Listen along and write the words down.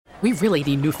We really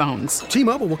need new phones.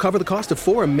 T-Mobile will cover the cost of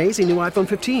 4 amazing new iPhone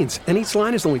 15s, and each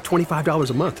line is only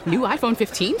 $25 a month. New iPhone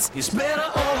 15s? It's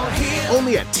better over here.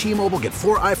 Only at T-Mobile, get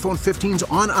 4 iPhone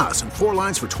 15s on us and 4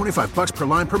 lines for $25 per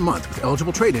line per month with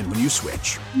eligible trade-in when you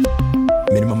switch.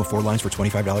 Minimum of 4 lines for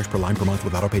 $25 per line per month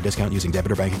with autopay discount using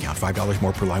debit or bank account. $5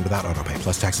 more per line without autopay,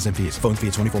 plus taxes and fees. Phone fee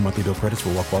at 24 monthly bill credits for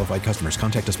well-qualified customers.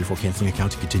 Contact us before canceling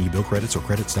account to continue bill credits or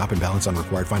credit stop and balance on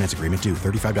required finance agreement due.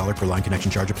 $35 per line connection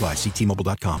charge applies. See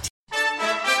T-Mobile.com.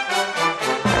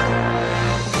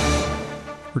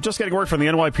 We're just getting word from the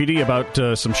NYPD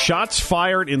about some shots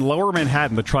fired in Lower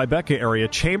Manhattan, the Tribeca area,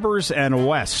 Chambers and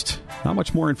West. Not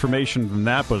much more information than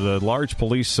that, but a large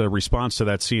police response to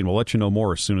that scene. We'll let you know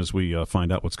more as soon as we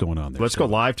find out what's going on there. Let's go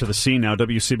live to the scene now.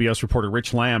 WCBS reporter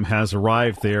Rich Lamb has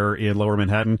arrived there in Lower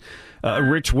Manhattan.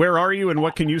 Rich, where are you and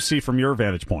what can you see from your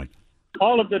vantage point?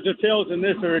 All of the details in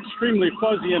this are extremely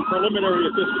fuzzy and preliminary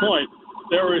at this point.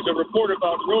 There is a report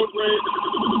about road rage,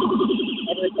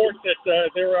 a report that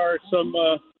there are some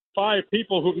 5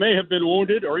 people who may have been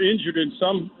wounded or injured in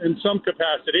some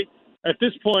capacity. At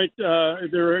this point,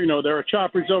 there are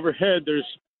choppers overhead.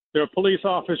 There are police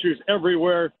officers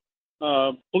everywhere,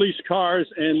 police cars,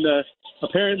 and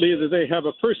apparently they have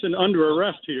a person under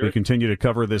arrest here. We continue to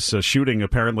cover this shooting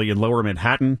apparently in Lower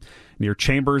Manhattan near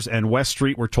Chambers and West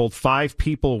Street. We're told 5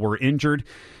 people were injured.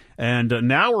 And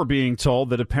now we're being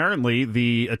told that apparently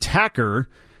the attacker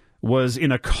was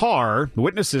in a car.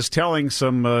 Witnesses telling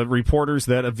some reporters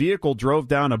that a vehicle drove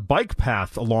down a bike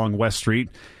path along West Street,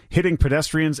 hitting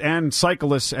pedestrians and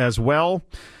cyclists as well.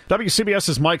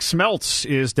 WCBS's Mike Smeltz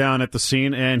is down at the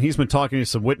scene, and he's been talking to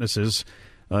some witnesses.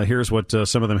 Here's what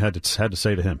some of them had to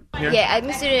say to him. Yeah, I'm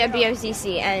a student at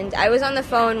BMCC, and I was on the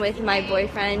phone with my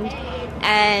boyfriend,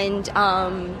 and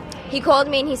he called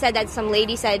me and he said that some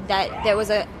lady said that there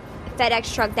was a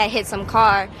FedEx truck that hit some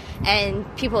car and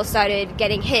people started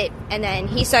getting hit, and then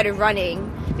he started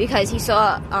running because he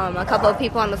saw a couple of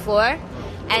people on the floor.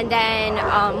 And then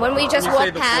when we just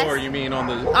walked past, floor, you mean on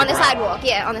the sidewalk?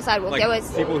 Yeah, on the sidewalk. Like there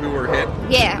was people who were hit.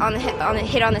 Yeah, on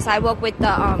the sidewalk with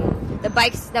the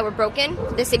bikes that were broken,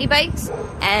 the city bikes.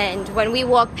 And when we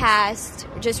walked past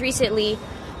just recently,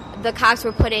 the cops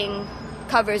were putting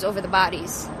covers over the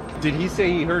bodies. Did he say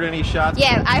he heard any shots?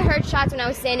 Yeah, I heard shots when I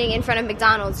was standing in front of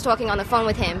McDonald's talking on the phone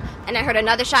with him, and I heard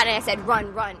another shot, and I said,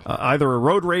 run, run. Either a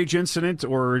road rage incident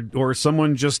or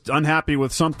someone just unhappy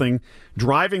with something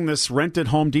driving this rented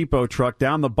Home Depot truck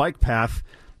down the bike path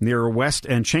near West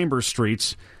and Chambers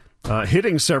Streets,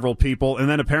 hitting several people, and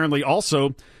then apparently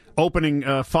also opening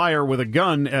fire with a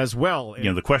gun as well. You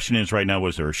know, the question is right now,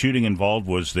 was there a shooting involved?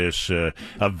 Was this a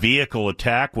vehicle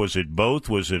attack? Was it both?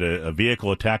 Was it a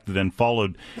vehicle attack that then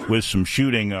followed with some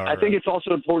shooting? I think it's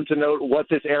also important to note what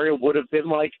this area would have been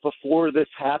like before this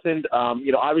happened.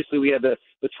 Obviously we had the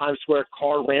Times Square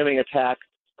car ramming attack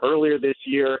earlier this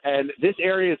year, and this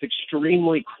area is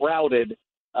extremely crowded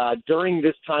during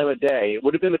this time of day. It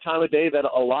would have been the time of day that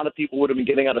a lot of people would have been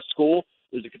getting out of school.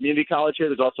 There's a community college here.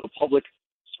 There's also a public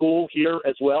school here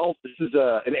as well. This is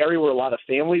an area where a lot of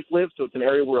families live, so it's an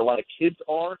area where a lot of kids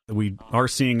are. We are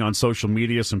seeing on social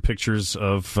media some pictures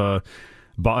of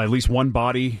at least one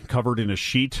body covered in a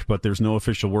sheet, but there's no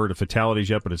official word of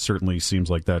fatalities yet, but it certainly seems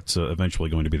like that's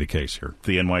eventually going to be the case here.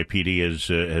 The NYPD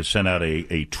has sent out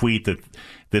a tweet that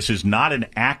this is not an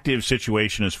active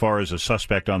situation as far as a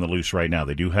suspect on the loose right now.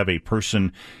 They do have a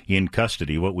person in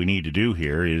custody. What we need to do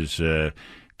here is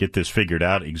get this figured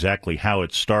out, exactly how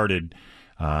it started.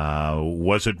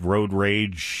 Was it road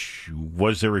rage?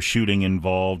 Was there a shooting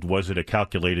involved? Was it a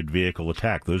calculated vehicle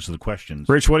attack? Those are the questions.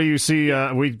 Rich, what do you see?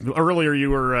 Earlier you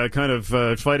were kind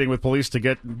of fighting with police to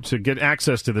get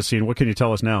access to the scene. What can you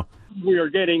tell us now? We are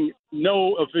getting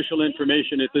no official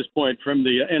information at this point from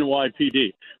the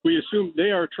NYPD. We assume they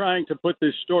are trying to put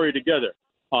this story together.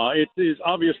 It is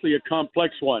obviously a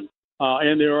complex one,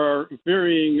 and there are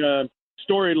varying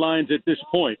storylines at this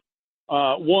point.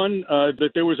 One, that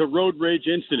there was a road rage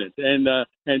incident,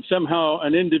 and somehow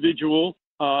an individual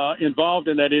involved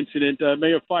in that incident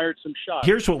may have fired some shots.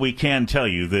 Here's what we can tell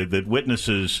you, that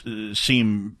witnesses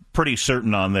seem pretty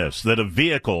certain on this, that a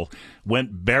vehicle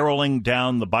went barreling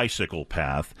down the bicycle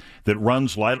path that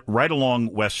runs right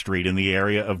along West Street in the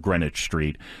area of Greenwich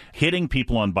Street, hitting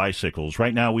people on bicycles.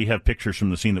 Right now we have pictures from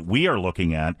the scene that we are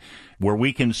looking at where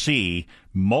we can see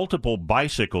multiple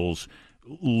bicycles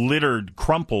littered,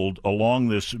 crumpled along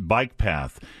this bike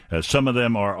path. Some of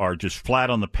them are just flat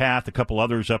on the path, a couple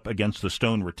others up against the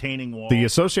stone retaining wall. The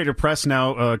Associated Press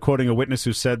now quoting a witness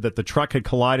who said that the truck had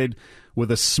collided with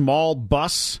a small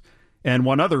bus and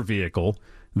one other vehicle.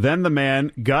 Then the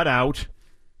man got out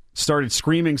started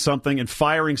screaming something and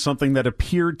firing something that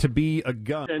appeared to be a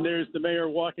gun. And there's the mayor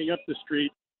walking up the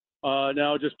street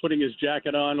now, just putting his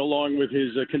jacket on along with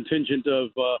his contingent of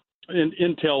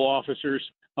intel officers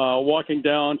walking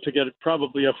down to get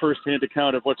probably a firsthand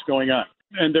account of what's going on.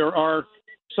 And there are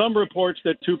some reports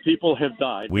that 2 people have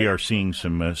died. We are seeing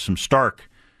some stark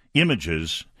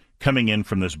images coming in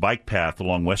from this bike path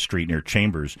along West Street near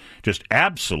Chambers, just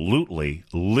absolutely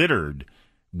littered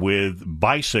with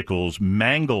bicycles,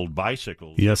 mangled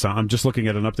bicycles. Yes, I'm just looking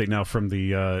at an update now from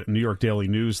the New York Daily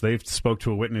News. They spoke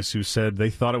to a witness who said they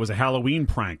thought it was a Halloween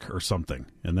prank or something,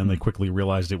 and then they quickly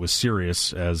realized it was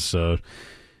serious as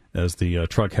the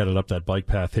truck headed up that bike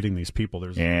path, hitting these people.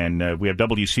 And we have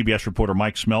WCBS reporter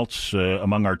Mike Smeltz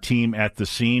among our team at the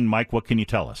scene. Mike, what can you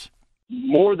tell us?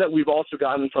 More that we've also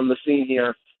gotten from the scene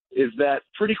here is that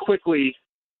pretty quickly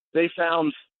they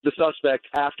found the suspect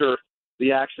after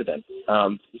the accident.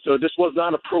 So this was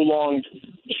not a prolonged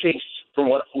chase from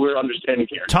what we're understanding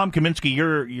here. Tom Kaminsky,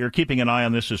 you're keeping an eye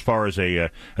on this as far as a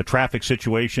traffic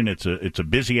situation. It's a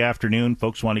busy afternoon.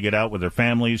 Folks want to get out with their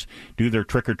families, do their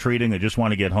trick-or-treating. They just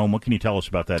want to get home. What can you tell us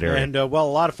about that area? And, a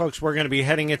lot of folks were going to be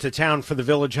heading into town for the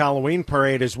Village Halloween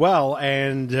Parade as well.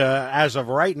 And as of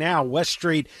right now, West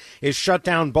Street is shut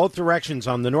down both directions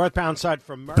on the northbound side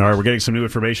from Mercer. All right, we're getting some new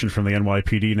information from the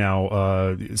NYPD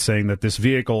now saying that this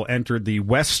vehicle entered the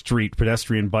West Street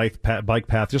pedestrian bike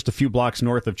path just a few blocks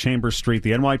north of Chambers Street.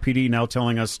 The NYPD now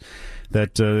telling us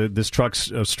that this truck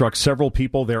struck several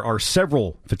people. There are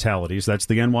several fatalities. That's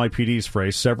the NYPD's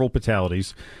phrase, several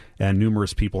fatalities, and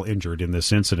numerous people injured in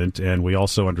this incident. And we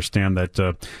also understand that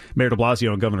Mayor de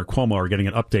Blasio and Governor Cuomo are getting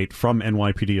an update from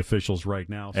NYPD officials right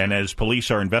now. And as police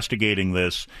are investigating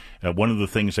this, one of the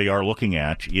things they are looking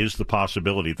at is the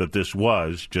possibility that this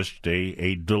was just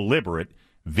a deliberate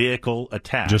vehicle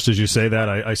attack. Just as you say that,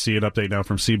 I see an update now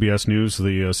from CBS News,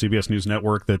 the CBS News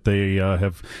network, that they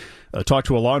have talked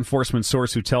to a law enforcement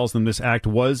source who tells them this act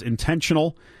was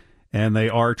intentional, and they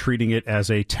are treating it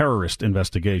as a terrorist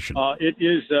investigation. It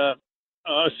is a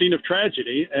scene of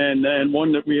tragedy, and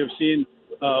one that we have seen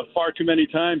far too many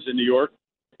times in New York.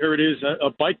 Here it is, a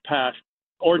bike path,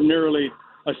 ordinarily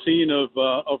a scene of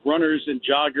runners and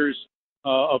joggers,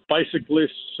 of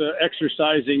bicyclists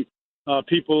exercising,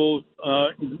 people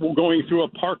going through a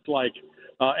park-like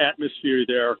atmosphere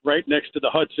there, right next to the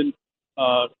Hudson,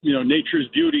 nature's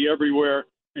beauty everywhere.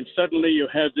 And suddenly you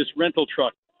have this rental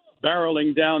truck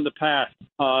barreling down the path,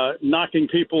 knocking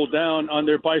people down on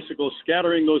their bicycles,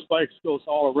 scattering those bicycles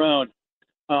all around,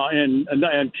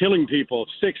 and killing people,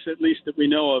 6 at least that we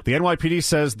know of. The NYPD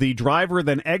says the driver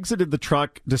then exited the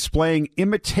truck displaying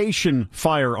imitation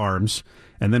firearms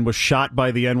and then was shot by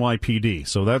the NYPD.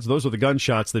 So those are the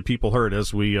gunshots that people heard.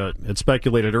 As we had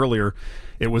speculated earlier,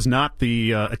 it was not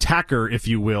the attacker, if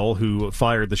you will, who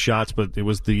fired the shots, but it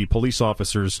was the police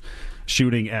officers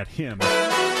shooting at him.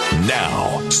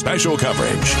 Now, special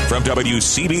coverage from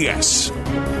WCBS.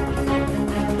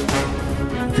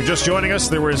 If you're just joining us,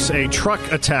 there was a truck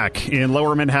attack in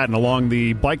Lower Manhattan along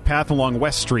the bike path along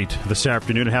West Street this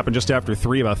afternoon. It happened just after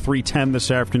 3, about 3:10 this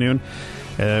afternoon.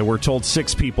 We're told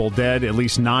 6 people dead, at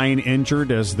least 9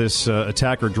 injured, as this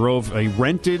attacker drove a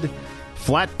rented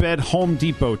flatbed Home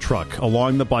Depot truck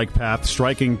along the bike path,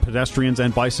 striking pedestrians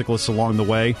and bicyclists along the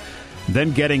way,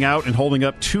 then getting out and holding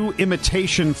up 2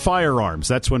 imitation firearms.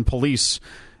 That's when police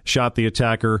shot the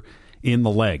attacker in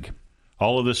the leg.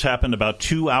 All of this happened about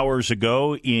 2 hours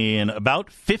ago. In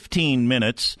about 15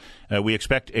 minutes, we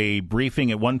expect a briefing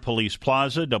at One Police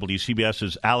Plaza.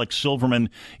 WCBS's Alex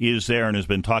Silverman is there and has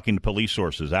been talking to police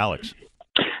sources. Alex.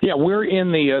 Yeah, we're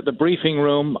in the briefing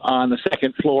room on the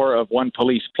second floor of One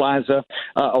Police Plaza,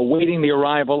 awaiting the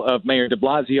arrival of Mayor de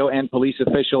Blasio and police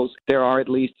officials. There are at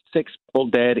least 6 people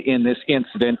dead in this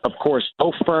incident. Of course,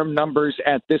 no firm numbers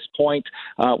at this point.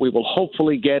 We will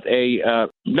hopefully get a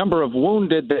number of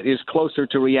wounded that is closer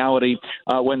to reality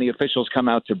when the officials come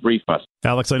out to brief us.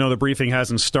 Alex, I know the briefing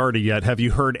hasn't started yet. Have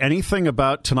you heard anything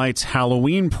about tonight's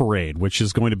Halloween parade, which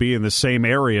is going to be in the same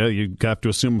area? You have to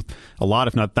assume a lot,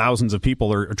 if not thousands, of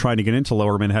people are trying to get into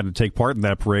Lower Manhattan to take part in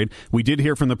that parade. We did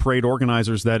hear from the parade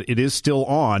organizers that it is still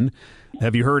on.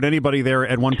 Have you heard anybody there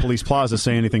at One Police Plaza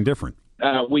say anything different?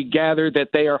 We gather that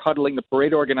they are huddling, the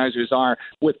parade organizers are,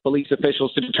 with police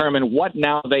officials to determine what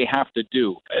now they have to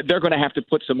do. They're going to have to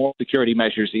put some more security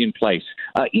measures in place.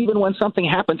 Even when something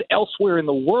happens elsewhere in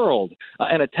the world,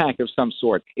 an attack of some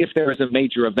sort, if there is a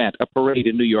major event, a parade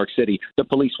in New York City, the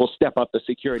police will step up the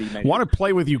security measures. I want to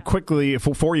play with you quickly,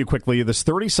 for you quickly, this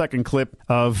 30-second clip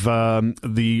of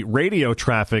the radio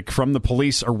traffic from the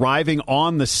police arriving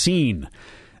on the scene.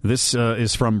 This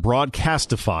is from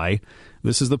Broadcastify.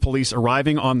 This is the police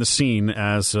arriving on the scene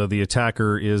as the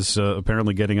attacker is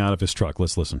apparently getting out of his truck.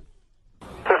 Let's listen.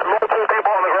 There's multiple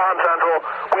people on the ground, Central.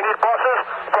 We need buses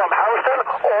from Houston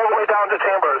all the way down to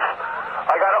Chambers.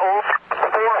 I got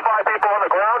 4 or 5 people on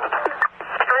the ground.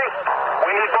 Street.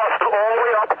 We need buses all the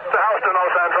way up to Houston,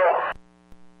 Central.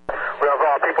 We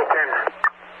have people pinned.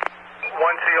 1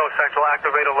 CO Central,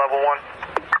 activated level 1.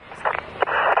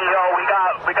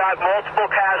 We got multiple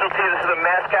casualties. This is a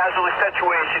mass casualty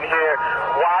situation here.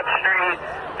 Watt Street.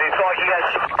 They thought you guys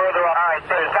should further. All right,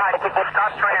 there's guys.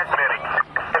 Stop transmitting.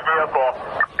 Vehicle.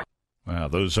 Wow,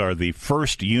 those are the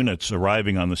first units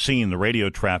arriving on the scene. The radio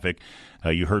traffic.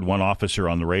 You heard one officer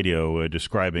on the radio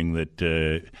describing that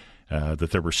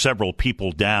there were several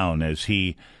people down as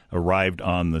he arrived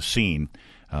on the scene.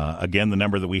 Again, the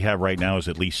number that we have right now is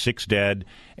at least 6 dead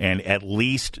and at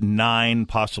least 9,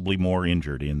 possibly more,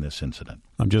 injured in this incident.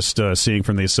 I'm just seeing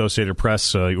from the Associated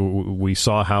Press, we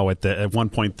saw how at one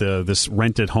point this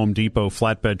rented Home Depot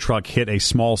flatbed truck hit a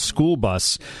small school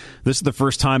bus. This is the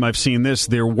first time I've seen this.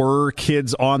 There were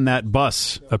kids on that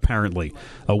bus, apparently.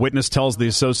 A witness tells the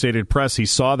Associated Press he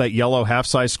saw that yellow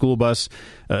half-size school bus.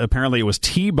 Apparently it was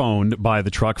T-boned by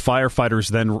the truck. Firefighters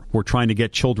then were trying to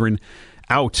get children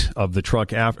out of the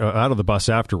truck, out of the bus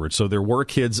afterwards. So there were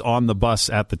kids on the bus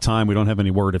at the time. We don't have any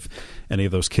word if any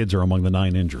of those kids are among the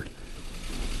 9 injured.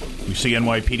 You see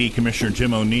NYPD Commissioner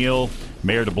Jim O'Neill,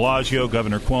 Mayor de Blasio,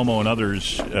 Governor Cuomo, and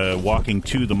others walking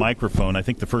to the microphone. I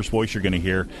think the first voice you're going to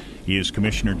hear is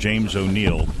Commissioner James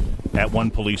O'Neill at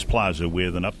One Police Plaza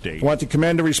with an update. I want to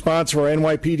commend the response of our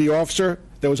NYPD officer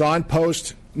that was on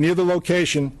post near the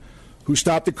location who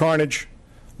stopped the carnage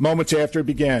moments after it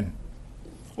began.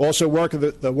 Also,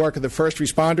 the work of the first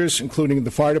responders, including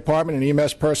the fire department and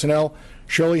EMS personnel,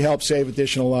 surely helped save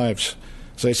additional lives.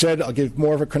 As I said, I'll give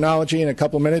more of a chronology in a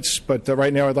couple minutes, but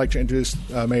right now I'd like to introduce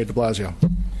Mayor de Blasio.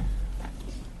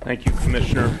 Thank you,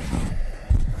 Commissioner.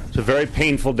 It's a very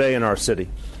painful day in our city.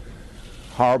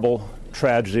 Horrible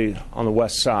tragedy on the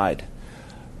west side.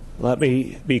 Let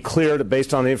me be clear that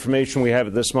based on the information we have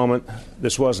at this moment,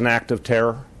 this was an act of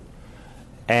terror,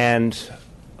 and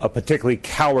a particularly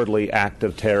cowardly act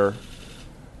of terror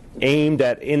aimed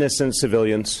at innocent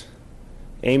civilians,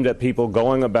 aimed at people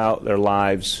going about their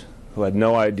lives who had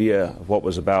no idea of what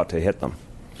was about to hit them.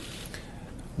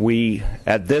 We,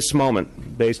 at this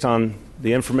moment, based on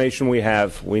the information we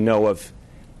have, we know of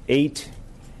 8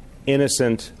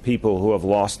 innocent people who have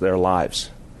lost their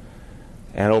lives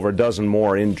and over a dozen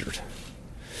more injured.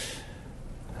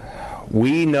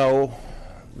 We know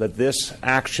that this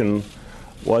action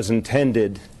was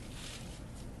intended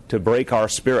to break our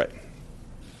spirit.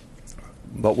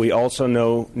 But we also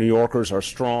know New Yorkers are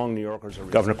strong. New Yorkers are...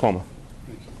 Governor Cuomo.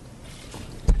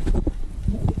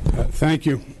 Thank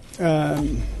you.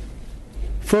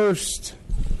 First,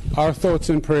 our thoughts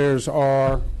and prayers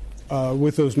are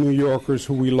with those New Yorkers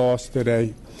who we lost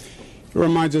today. It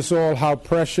reminds us all how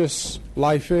precious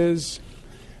life is.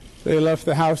 They left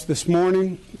the house this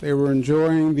morning. They were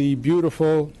enjoying the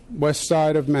beautiful west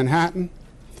side of Manhattan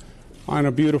on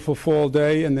a beautiful fall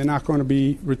day, and they're not going to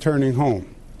be returning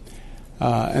home.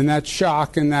 And that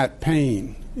shock and that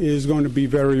pain is going to be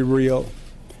very real.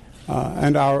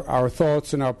 And our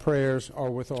thoughts and our prayers are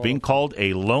with all. It's being called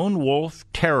a lone wolf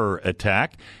terror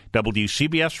attack.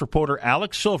 WCBS reporter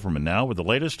Alex Silverman now with the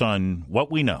latest on what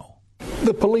we know.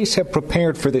 The police have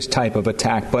prepared for this type of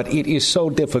attack, but it is so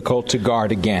difficult to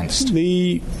guard against.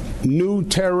 The new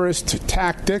terrorist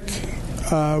tactic,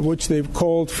 which they've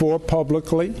called for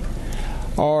publicly,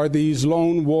 are these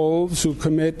lone wolves who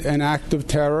commit an act of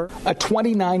terror. A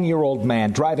 29-year-old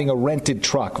man driving a rented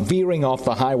truck, veering off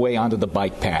the highway onto the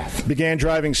bike path. Began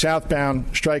driving southbound,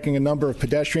 striking a number of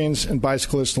pedestrians and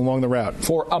bicyclists along the route.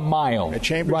 For a mile,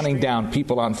 running down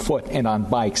people on foot and on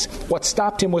bikes. What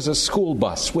stopped him was a school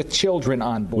bus with children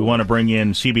on board. We want to bring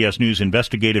in CBS News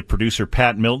investigative producer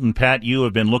Pat Milton. Pat, you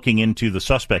have been looking into the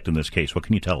suspect in this case. What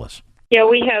can you tell us? Yeah,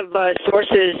 we have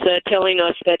sources telling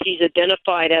us that he's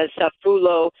identified as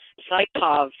Safulo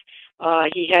Saipov.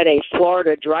 He had a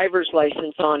Florida driver's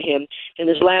license on him, and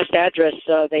his last address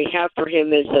they have for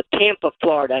him is Tampa,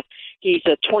 Florida. He's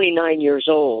 29 years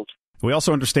old. We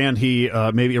also understand he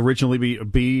maybe originally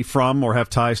be from or have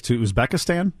ties to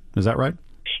Uzbekistan. Is that right?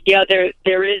 Yeah, there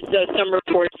is some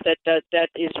reports that that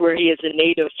is where he is a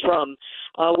native from.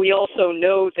 We also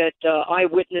know that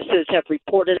eyewitnesses have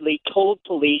reportedly told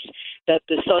police that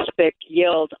the suspect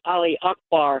yelled Ali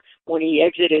Akbar when he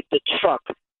exited the truck.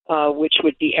 which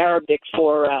would be Arabic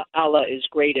for Allah is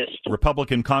greatest.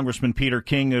 Republican Congressman Peter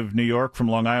King of New York from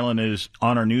Long Island is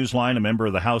on our newsline, a member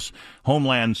of the House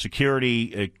Homeland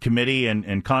Security Committee.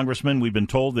 And Congressman, we've been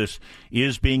told this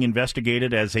is being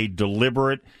investigated as a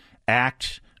deliberate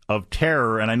act of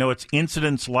terror. And I know it's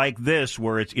incidents like this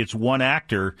where it's one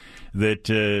actor that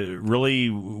really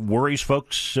worries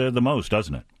folks the most,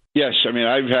 doesn't it? Yes. I mean,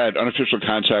 I've had unofficial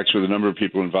contacts with a number of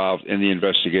people involved in the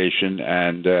investigation,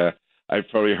 and I've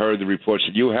probably heard the reports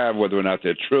that you have, whether or not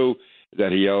they're true,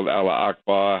 that he yelled Allah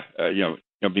Akbar,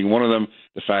 being one of them,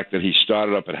 the fact that he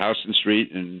started up at Houston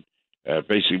Street and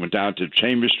basically went down to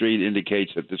Chambers Street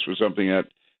indicates that this was something that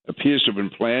appears to have been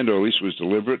planned, or at least was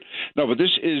deliberate. No, but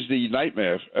this is the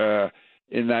nightmare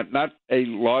in that not a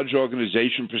large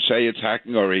organization per se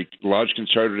attacking or a large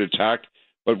concerted attack,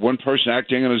 but one person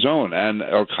acting on his own. And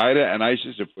Al-Qaeda and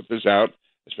ISIS have put this out,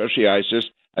 especially ISIS,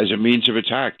 as a means of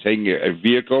attack, taking a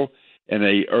vehicle in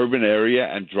a urban area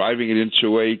and driving it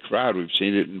into a crowd. We've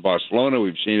seen it in Barcelona.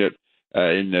 We've seen it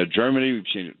in Germany. We've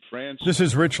seen it in France. This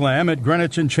is Rich Lamb at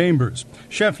Greenwich and Chambers.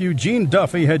 Chef Eugene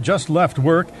Duffy had just left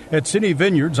work at City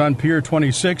Vineyards on Pier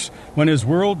 26 when his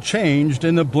world changed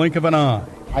in the blink of an eye.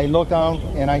 I look down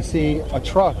and I see a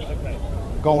truck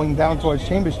going down towards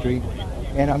Chambers Street,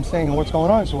 and I'm saying, what's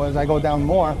going on? So as I go down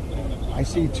more, I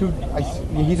see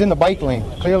he's in the bike lane,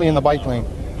 clearly in the bike lane.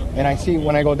 And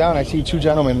when I go down, I see two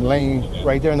gentlemen laying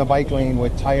right there in the bike lane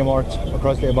with tire marks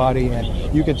across their body,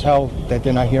 and you could tell that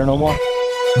they're not here no more.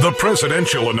 The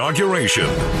presidential inauguration.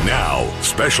 Now,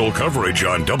 special coverage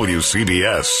on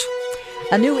WCBS.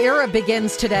 A new era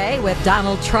begins today with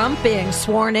Donald Trump being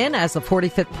sworn in as the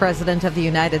 45th President of the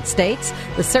United States.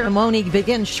 The ceremony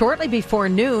begins shortly before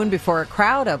noon before a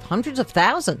crowd of hundreds of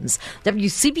thousands.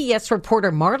 WCBS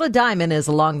reporter Marla Diamond is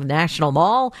along the National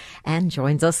Mall and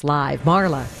joins us live.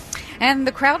 Marla. And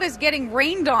the crowd is getting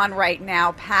rained on right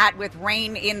now, Pat, with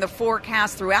rain in the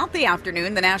forecast throughout the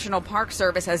afternoon. The National Park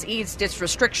Service has eased its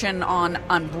restriction on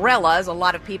umbrellas. A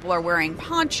lot of people are wearing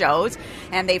ponchos,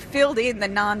 and they've filled in the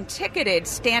non-ticketed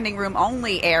standing room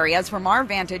only areas. From our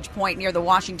vantage point near the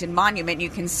Washington Monument, you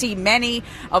can see many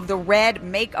of the red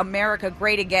Make America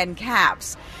Great Again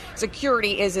caps.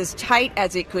 Security is as tight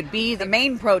as it could be. The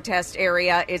main protest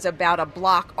area is about a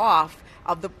block off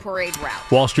of the parade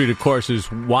route. Wall Street, of course,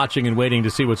 is watching and waiting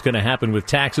to see what's going to happen with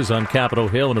taxes on Capitol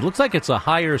Hill, and it looks like it's a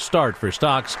higher start for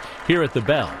stocks here at the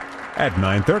Bell. At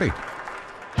 9:30.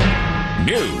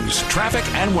 News, traffic,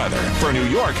 and weather for New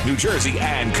York, New Jersey,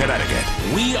 and Connecticut.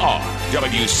 We are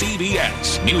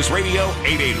WCBS News Radio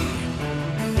 880.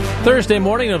 Thursday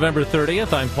morning, November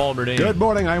 30th. I'm Paul Bernini. Good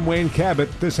morning. I'm Wayne Cabot.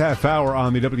 This half hour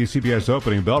on the WCBS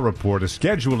Opening Bell Report, a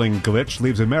scheduling glitch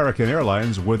leaves American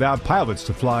Airlines without pilots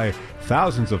to fly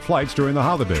thousands of flights during the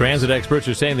holidays. Transit experts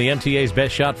are saying the MTA's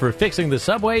best shot for fixing the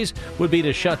subways would be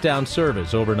to shut down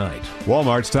service overnight.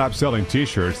 Walmart stopped selling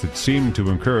T-shirts that seem to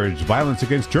encourage violence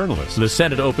against journalists. The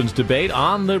Senate opens debate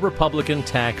on the Republican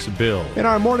tax bill. In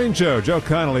our morning show, Joe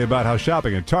Connolly about how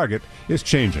shopping at Target is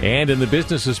changing. And in the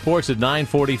business of sports at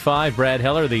 9:45, Brad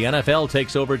Heller, the NFL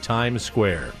takes over Times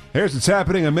Square. Here's what's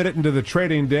happening a minute into the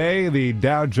trading day. The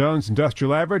Dow Jones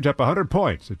Industrial Average up 100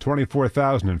 points at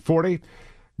 24,040.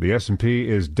 The S&P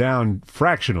is down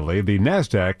fractionally. The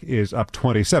NASDAQ is up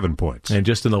 27 points. And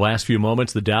just in the last few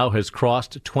moments, the Dow has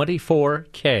crossed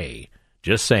 24K.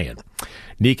 Just saying.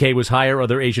 Nikkei was higher,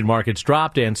 other Asian markets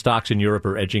dropped, and stocks in Europe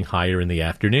are edging higher in the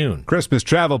afternoon. Christmas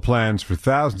travel plans for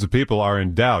thousands of people are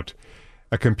in doubt.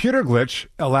 A computer glitch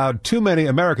allowed too many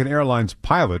American Airlines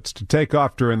pilots to take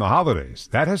off during the holidays.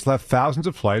 That has left thousands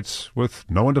of flights with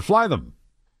no one to fly them.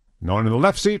 No one in the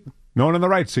left seat, no one in the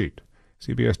right seat.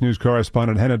 CBS News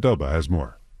correspondent Hannah Doba has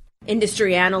more.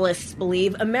 Industry analysts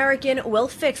believe American will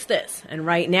fix this, and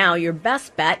right now your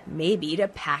best bet may be to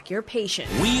pack your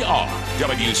patience. We are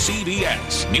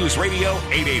WCBS News Radio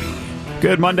 880.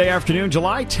 Good Monday afternoon,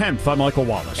 July 10th. I'm Michael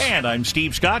Wallace. And I'm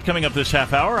Steve Scott. Coming up this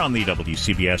half hour on the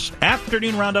WCBS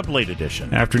Afternoon Roundup Late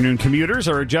Edition. Afternoon commuters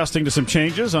are adjusting to some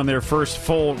changes on their first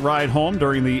full ride home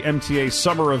during the MTA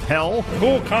Summer of Hell.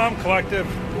 Cool, calm, collective,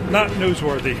 not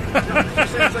newsworthy.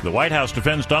 The White House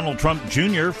defends Donald Trump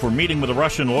Jr. for meeting with a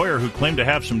Russian lawyer who claimed to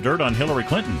have some dirt on Hillary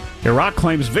Clinton. Iraq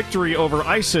claims victory over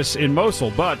ISIS in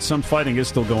Mosul, but some fighting is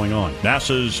still going on.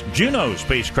 NASA's Juno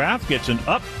spacecraft gets an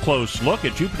up-close look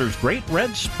at Jupiter's Great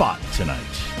Red Spot tonight.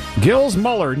 Gilles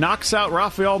Muller knocks out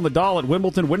Rafael Nadal at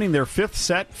Wimbledon, winning their fifth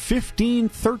set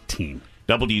 15-13.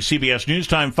 WCBS News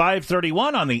Time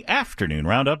 5:31 on the Afternoon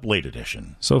Roundup Late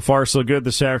Edition. So far, so good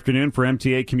this afternoon for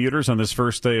MTA commuters on this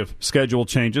first day of scheduled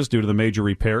changes due to the major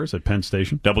repairs at Penn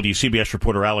Station. WCBS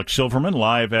reporter Alex Silverman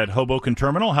live at Hoboken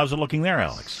Terminal. How's it looking there,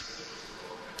 Alex?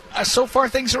 So far,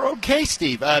 things are okay,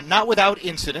 Steve. Not without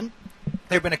incident.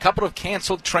 There have been a couple of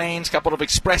canceled trains, a couple of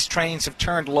express trains have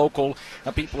turned local.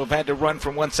 People have had to run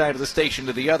from one side of the station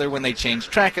to the other when they change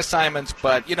track assignments.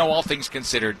 But, all things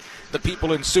considered, the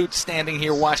people in suits standing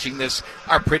here watching this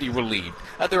are pretty relieved.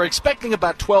 They're expecting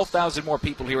about 12,000 more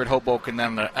people here at Hoboken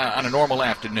on a normal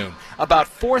afternoon. About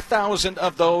 4,000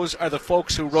 of those are the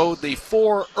folks who rode the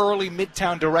 4 early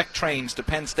Midtown direct trains to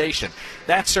Penn Station.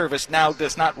 That service now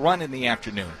does not run in the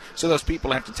afternoon. So those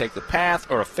people have to take the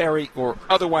path or a ferry or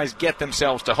otherwise get themselves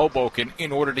to Hoboken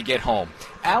in order to get home.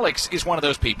 Alex is one of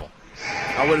those people.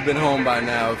 I would have been home by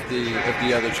now if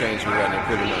the other trains were running,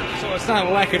 pretty much. So it's not a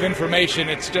lack of information,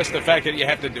 it's just the fact that you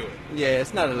have to do it. Yeah,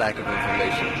 it's not a lack of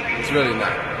information. It's really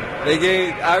not.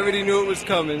 I already knew it was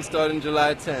coming starting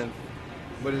July 10th.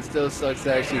 But it still sucks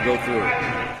to actually go through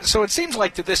it. So it seems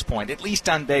like to this point, at least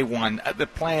on day one, the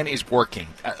plan is working.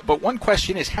 But one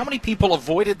question is, how many people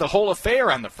avoided the whole affair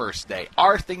on the first day?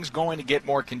 Are things going to get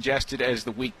more congested as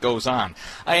the week goes on?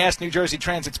 I asked New Jersey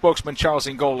Transit spokesman Charles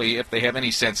Ingoli if they have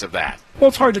any sense of that. Well,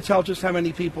 it's hard to tell just how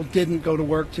many people didn't go to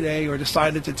work today or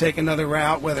decided to take another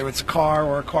route, whether it's a car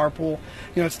or a carpool.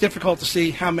 It's difficult to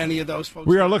see how many of those folks.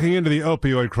 We are looking into the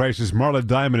opioid crisis. Marla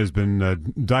Diamond has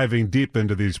been diving deep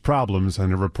into these problems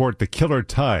and a report, The Killer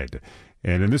Tide.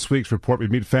 And in this week's report, we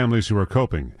meet families who are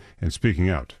coping and speaking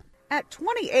out. At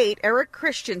 28, Eric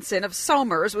Christensen of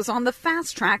Somers was on the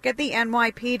fast track at the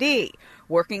NYPD,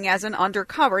 working as an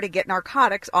undercover to get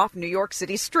narcotics off New York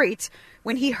City streets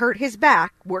when he hurt his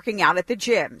back working out at the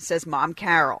gym, says Mom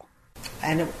Carol.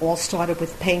 And it all started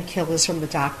with painkillers from the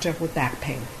doctor with back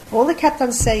pain. All they kept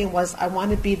on saying was, I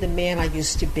want to be the man I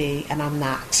used to be, and I'm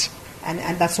not. And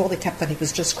that's all they kept on. He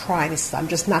was just crying. He said, I'm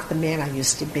just not the man I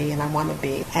used to be, and I want to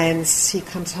be. And he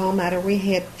comes home out of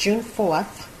rehab June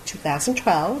 4th,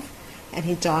 2012, and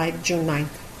he died June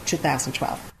 9th,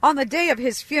 2012. On the day of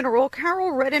his funeral,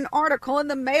 Carol read an article in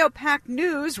the Mahopac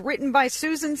News written by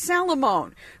Susan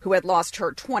Salamone, who had lost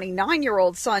her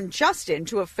 29-year-old son Justin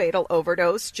to a fatal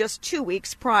overdose just 2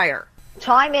 weeks prior.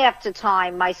 Time after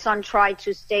time, my son tried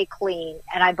to stay clean,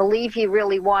 and I believe he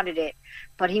really wanted it,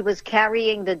 but he was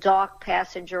carrying the dark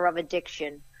passenger of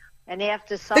addiction. And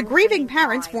after the grieving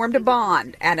parents formed a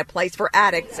bond and a place for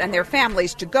addicts and their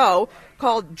families to go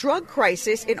called Drug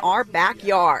Crisis in Our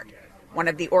Backyard. One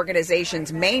of the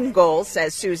organization's main goals,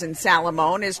 says Susan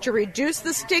Salamone, is to reduce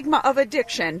the stigma of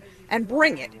addiction and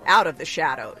bring it out of the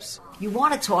shadows. You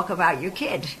want to talk about your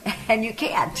kid, and you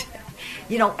can't.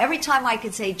 Every time I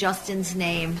can say Justin's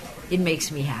name, it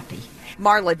makes me happy.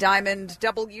 Marla Diamond,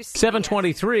 WCBS.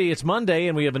 7:23, it's Monday,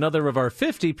 and we have another of our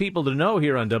 50 people to know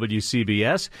here on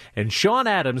WCBS. And Sean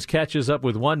Adams catches up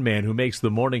with one man who makes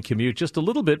the morning commute just a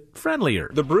little bit friendlier.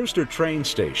 The Brewster train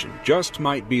station just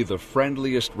might be the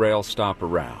friendliest rail stop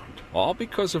around, all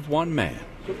because of one man.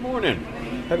 Good morning.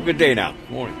 Have a good day now.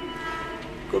 Morning.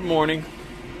 Good morning.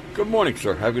 Good morning,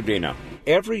 sir. Have a good day now.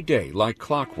 Every day, like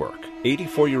clockwork,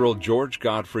 84-year-old George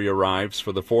Godfrey arrives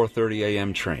for the 4:30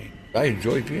 a.m. train. I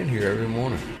enjoy being here every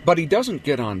morning. But he doesn't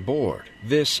get on board.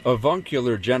 This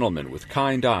avuncular gentleman with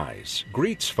kind eyes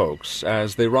greets folks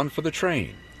as they run for the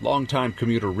train. Longtime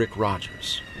commuter Rick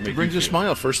Rogers. It brings a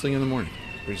smile first thing in the morning.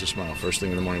 Which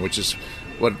is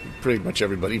what pretty much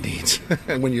everybody needs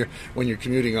when you're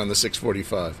commuting on the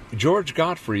 645. George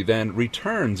Godfrey then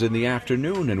returns in the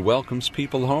afternoon and welcomes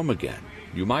people home again.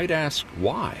 You might ask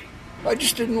why. I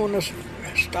just didn't want to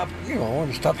stop, I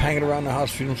wanted to stop hanging around the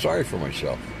house feeling sorry for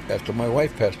myself. After my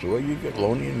wife passed away, you get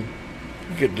lonely and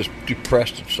you get just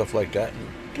depressed and stuff like that. And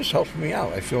it just helps me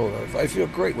out. I feel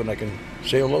great when I can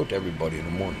say hello to everybody in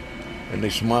the morning. And they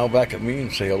smile back at me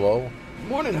and say hello.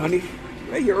 Morning, honey.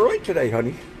 Hey, you're early today,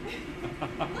 honey.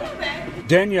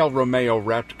 Danielle Romeo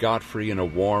wrapped Godfrey in a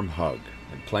warm hug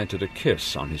and planted a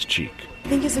kiss on his cheek. I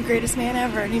think he's the greatest man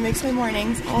ever, and he makes my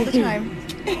mornings all the time.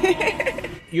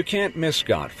 You can't miss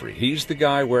Godfrey. He's the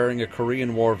guy wearing a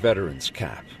Korean War veteran's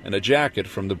cap and a jacket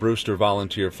from the Brewster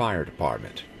Volunteer Fire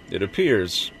Department. It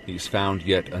appears he's found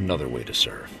yet another way to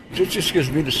serve. It just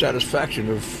gives me the satisfaction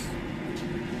of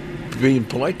being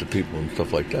polite to people and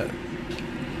stuff like that.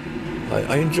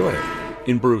 I enjoy it.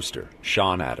 In Brewster,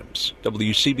 Sean Adams,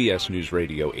 WCBS News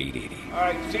Radio 880. All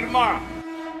right, see you tomorrow.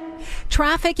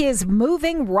 Traffic is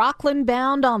moving Rockland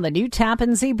bound on the new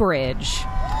Tappan Zee Bridge.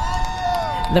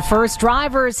 The first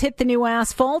drivers hit the new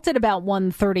asphalt at about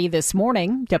 1:30 this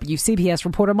morning. WCBS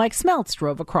reporter Mike Smeltz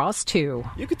drove across too.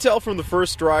 You could tell from the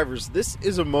first drivers this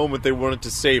is a moment they wanted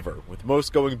to savor, with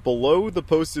most going below the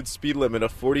posted speed limit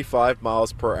of 45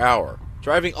 miles per hour.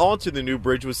 Driving onto the new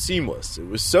bridge was seamless. It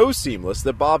was so seamless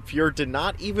that Bob Fuhr did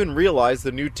not even realize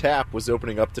the new tap was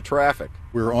opening up to traffic.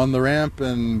 We were on the ramp,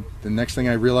 and the next thing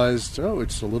I realized,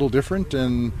 it's a little different,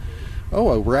 and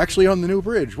we're actually on the new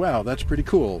bridge. Wow, that's pretty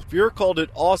cool. Fuhr called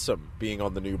it awesome being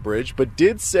on the new bridge, but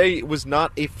did say it was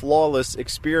not a flawless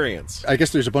experience. I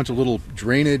guess there's a bunch of little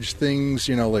drainage things,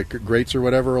 like grates or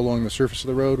whatever along the surface of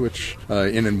the road, which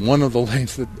in one of the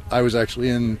lanes that I was actually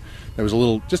in, there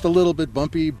was just a little bit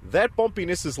bumpy. That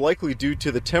bumpiness is likely due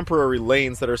to the temporary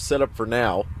lanes that are set up for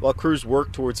now, while crews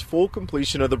work towards full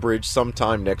completion of the bridge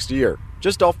sometime next year.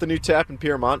 Just off the new tap in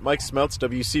Piermont, Mike Smeltz,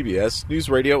 WCBS News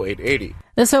Radio 880.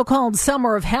 The so-called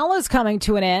summer of hell is coming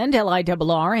to an end.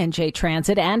 LIRR, NJ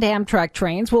Transit, and Amtrak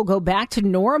trains will go back to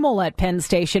normal at Penn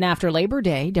Station after Labor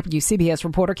Day. WCBS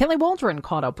reporter Kelly Waldron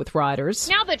caught up with riders.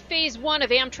 Now that Phase 1 of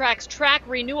Amtrak's track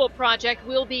renewal project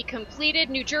will be completed,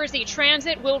 New Jersey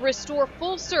Transit will restore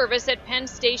full service at Penn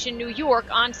Station, New York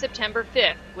on September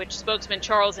 5th, which spokesman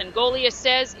Charles Ingolius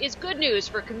says is good news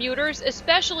for commuters,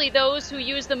 especially those who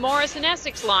use the Morris and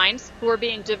Essex lines, who are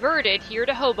being diverted here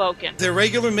to Hoboken. Their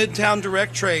regular Midtown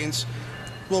direct trains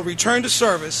will return to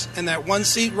service, and that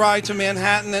one-seat ride to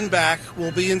Manhattan and back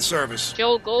will be in service.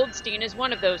 Joel Goldstein is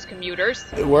one of those commuters.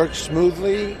 It worked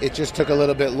smoothly. It just took a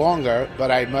little bit longer,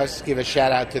 but I must give a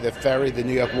shout-out to the ferry, the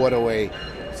New York Waterway.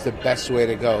 It's the best way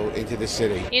to go into the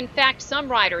city. In fact, some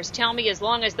riders tell me as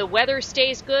long as the weather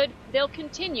stays good, they'll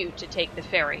continue to take the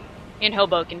ferry. In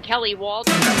Hoboken, Kelly Wald.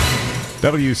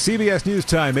 WCBS News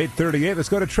Time, 8:38. Let's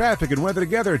go to traffic and weather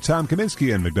together. Tom Kaminsky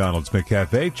and McDonald's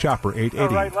McCafe, Chopper 880. All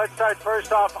right, let's start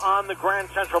first off on the Grand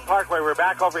Central Parkway. We're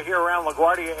back over here around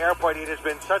LaGuardia Airport. It has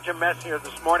been such a mess here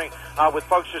this morning with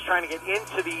folks just trying to get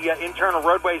into the internal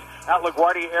roadways at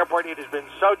LaGuardia Airport. It has been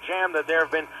so jammed that there have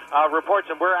been reports,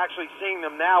 and we're actually seeing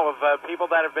them now, of people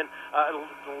that have been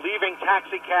leaving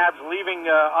taxi cabs, leaving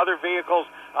other vehicles,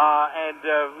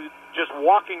 and just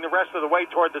walking the rest of the way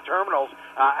toward the terminals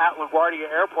at LaGuardia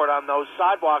Airport on those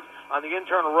sidewalks on the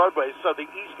internal roadways. So the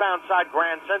eastbound side,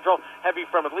 Grand Central, heavy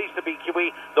from at least the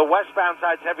BQE. The westbound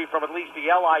side's heavy from at least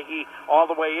the LIE all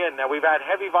the way in. Now, we've had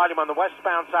heavy volume on the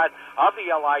westbound side of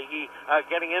the LIE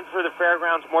getting in through the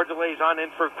fairgrounds, more delays on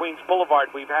in for Queens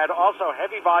Boulevard. We've had also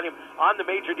heavy volume on the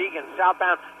Major Deegan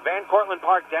southbound Van Cortlandt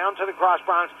Park down to the Cross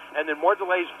Bronx, and then more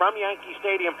delays from Yankee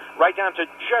Stadium right down to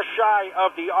just shy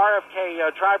of the RFK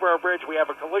Triborough Bridge. We have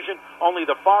a collision, only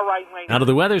the far right lane. Out of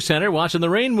the Weather Center, watching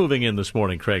the rain moving in this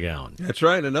morning, Craig Allen. That's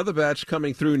right. Another batch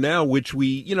coming through now, which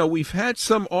we've had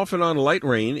some off and on light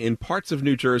rain in parts of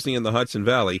New Jersey and the Hudson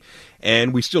Valley,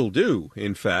 and we still do,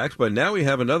 in fact. But now we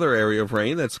have another area of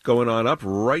rain that's going on up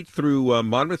right through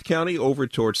Monmouth County over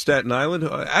towards Staten Island,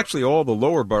 actually all the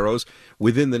lower boroughs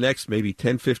within the next maybe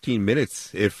 10, 15 minutes,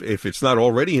 if it's not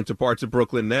already into parts of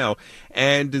Brooklyn now.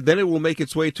 And then it will make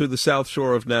its way to the south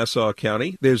shore of Nassau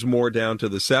County. There's more down to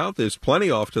the south. There's plenty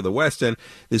off to the west. And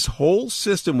this whole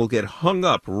system will get hung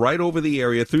up right over the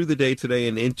area through the day today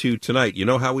and into tonight. You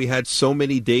know how we had so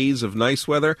many days of nice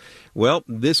weather? Well,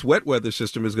 this wet weather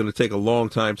system is going to take a long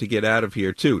time to get out of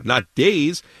here, too. Not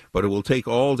days, but it will take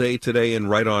all day today and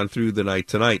right on through the night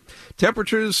tonight.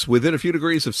 Temperatures within a few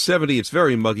degrees of 70. It's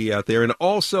very muggy out there and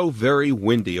also very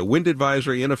windy. A wind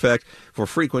advisory in effect for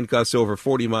frequent gusts over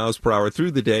 40 miles per hour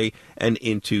through the day and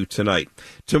into tonight.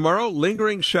 Tomorrow,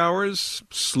 lingering showers,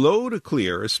 slow to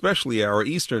clear, especially our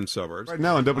eastern suburbs. Right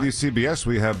now on WCBS,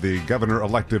 we have the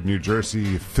governor-elect of New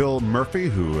Jersey, Phil Murphy,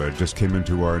 who just came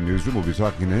into our newsroom. We'll be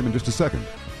talking to him in just a second.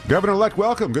 Governor-elect,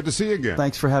 welcome. Good to see you again.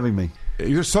 Thanks for having me.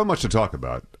 There's so much to talk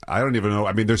about. I don't even know.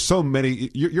 I mean, there's so many.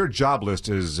 Your job list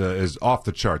is off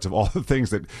the charts of all the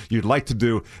things that you'd like to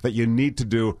do, that you need to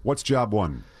do. What's job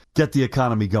one? Get the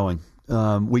economy going.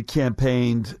 We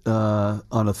campaigned on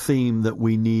a theme that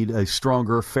we need a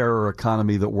stronger, fairer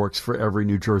economy that works for every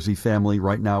New Jersey family.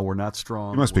 Right now, we're not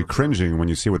strong. You must be cringing when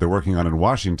you see what they're working on in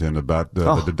Washington about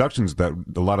the deductions that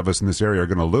a lot of us in this area are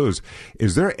going to lose.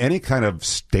 Is there any kind of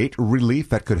state relief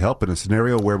that could help in a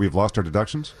scenario where we've lost our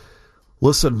deductions?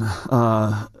 Listen,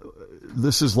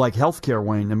 this is like healthcare,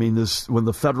 Wayne. I mean, when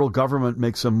the federal government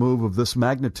makes a move of this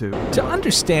magnitude. To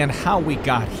understand how we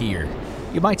got here,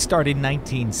 you might start in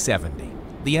 1970.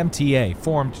 The MTA,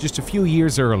 formed just a few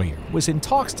years earlier, was in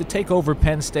talks to take over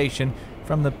Penn Station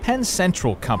from the Penn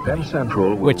Central Company,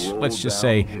 which, let's just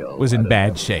say, was in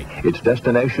bad shape. Its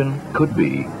destination could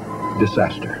be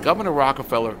disaster. Governor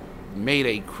Rockefeller made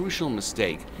a crucial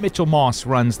mistake. Mitchell Moss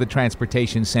runs the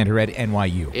transportation center at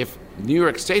NYU. If New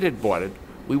York State had bought it,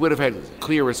 we would have had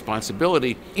clear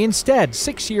responsibility. Instead,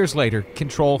 6 years later,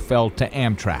 control fell to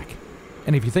Amtrak.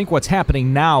 And if you think what's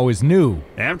happening now is new,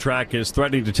 Amtrak is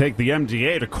threatening to take the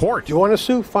MTA to court. You want to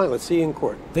sue? Fine, let's see you in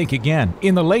court. think again.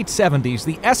 In the late 70s,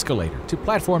 the escalator to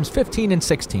platforms 15 and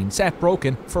 16 sat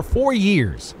broken for 4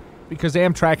 years because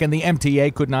Amtrak and the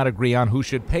MTA could not agree on who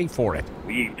should pay for it.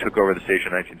 We took over the station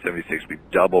in 1976. We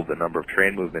doubled the number of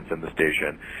train movements in the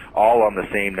station, all on the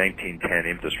same 1910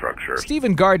 infrastructure.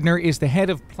 Stephen Gardner is the head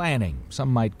of planning.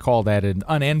 Some might call that an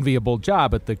unenviable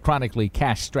job at the chronically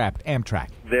cash-strapped Amtrak.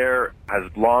 There has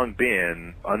long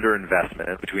been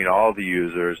underinvestment between all the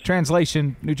users.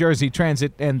 Translation, New Jersey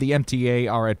Transit and the MTA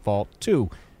are at fault, too.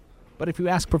 But if you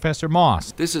ask Professor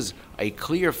Moss, this is a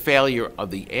clear failure of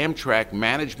the Amtrak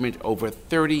management over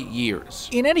 30 years.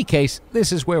 In any case,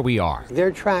 this is where we are.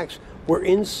 Their tracks were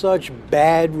in such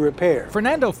bad repair.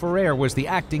 Fernando Ferrer was the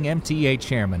acting MTA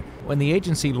chairman when the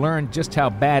agency learned just how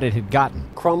bad it had gotten.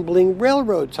 Crumbling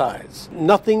railroad ties.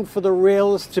 Nothing for the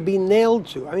rails to be nailed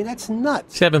to. I mean, that's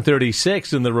nuts.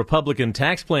 736, and the Republican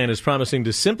tax plan is promising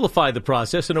to simplify the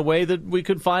process in a way that we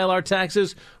could file our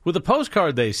taxes with a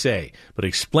postcard, they say. But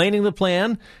explaining the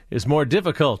plan is more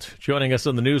difficult. Joining us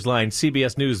on the Newsline,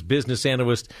 CBS News business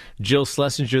analyst Jill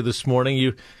Schlesinger this morning.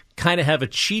 You kind of have a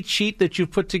cheat sheet that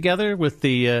you've put together with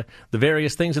the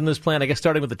various things in this plan, I guess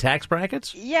starting with the tax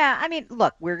brackets? Yeah, I mean,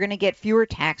 look, we're going to get fewer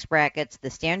tax brackets. The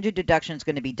standard deduction is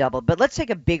going to be doubled. But let's take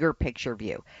a bigger picture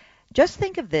view. Just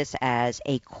think of this as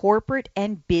a corporate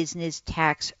and business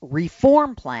tax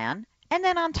reform plan, and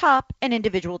then on top, an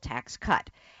individual tax cut.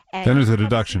 And then there's the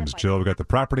deductions, Jill. We've got the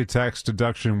property tax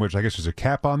deduction, which I guess is a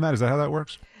cap on that. Is that how that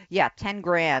works? Yeah,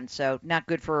 $10,000. So not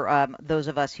good for those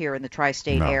of us here in the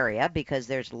tri-state area because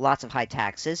there's lots of high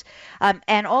taxes.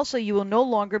 And also, you will no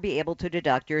longer be able to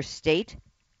deduct your state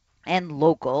and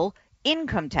local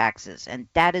income taxes. And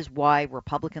that is why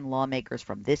Republican lawmakers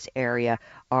from this area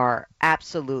are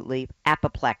absolutely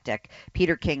apoplectic.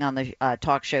 Peter King on the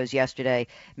talk shows yesterday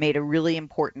made a really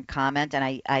important comment, and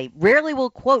I rarely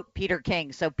will quote Peter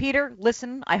King. So, Peter,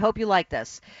 listen, I hope you like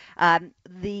this.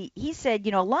 He said,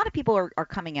 a lot of people are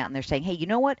coming out and they're saying, hey, you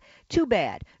know what? Too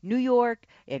bad. New York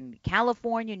and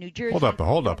California, New Jersey. Hold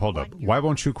up. Why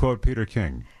won't you quote Peter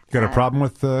King? You got a problem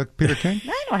with Peter King?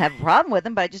 I don't have a problem with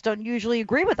him, but I just don't usually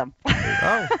agree with him.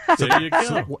 Oh, there you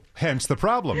go. Hence the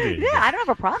problem. Yeah, I don't have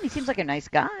a problem. He seems like a nice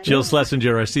guy. Jill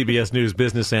Schlesinger, our CBS News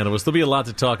business analyst. There'll be a lot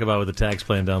to talk about with the tax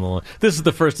plan down the line. This is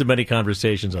the first of many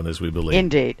conversations on this, we believe.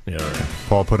 Indeed. Yeah, all right.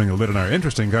 Paul putting a lid on our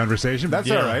interesting conversation. That's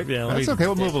all right. Yeah, that's okay.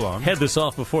 We'll move along. Head this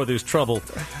off before there's trouble.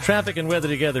 Traffic and weather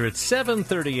together at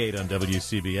 7:38 on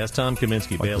WCBS. Tom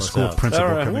Kaminsky, bail us out. Principal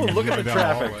all right, coming look at the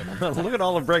traffic. Look at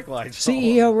all the brake lights.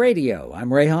 CEO Radio,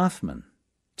 I'm Ray Hoffman.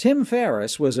 Tim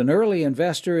Ferriss was an early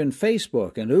investor in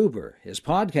Facebook and Uber. His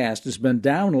podcast has been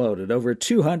downloaded over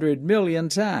 200 million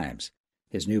times.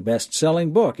 His new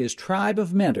best-selling book is Tribe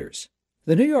of Mentors.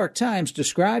 The New York Times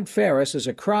described Ferriss as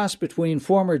a cross between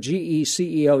former GE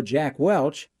CEO Jack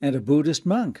Welch and a Buddhist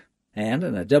monk. And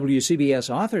in a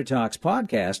WCBS Author Talks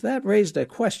podcast, that raised a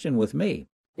question with me.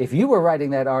 If you were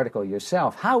writing that article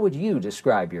yourself, how would you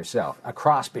describe yourself? A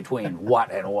cross between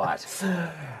what and what?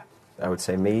 I would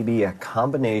say maybe a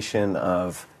combination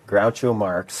of Groucho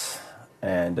Marx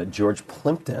and George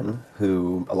Plimpton,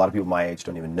 who a lot of people my age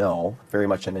don't even know, very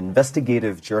much an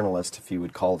investigative journalist, if you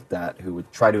would call it that, who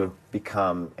would try to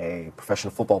become a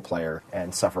professional football player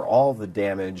and suffer all the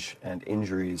damage and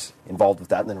injuries involved with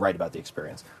that and then write about the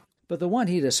experience. But the one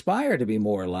he'd aspire to be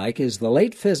more like is the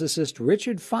late physicist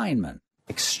Richard Feynman.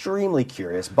 Extremely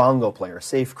curious, bongo player,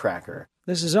 safecracker.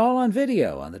 This is all on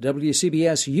video on the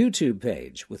WCBS YouTube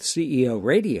page. With CEO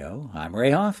Radio, I'm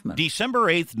Ray Hoffman. December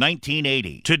 8th,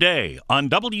 1980. Today on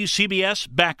WCBS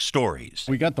Backstories.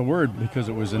 We got the word because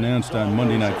it was announced on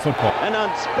Monday Night Football. An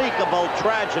unspeakable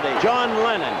tragedy. John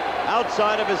Lennon,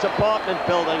 outside of his apartment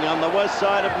building on the west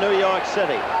side of New York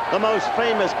City. The most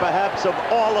famous, perhaps, of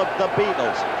all of the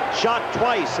Beatles. Shot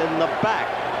twice in the back.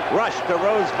 Rushed to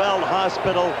Roosevelt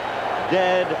Hospital.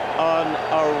 Dead on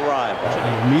arrival.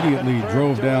 I immediately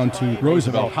drove down to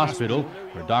Roosevelt Hospital,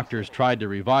 where doctors tried to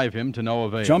revive him to no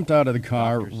avail. Jumped out of the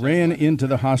car, ran into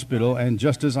the hospital, and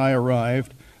just as I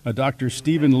arrived, Dr.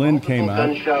 Stephen Lynn came out.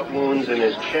 Gunshot wounds in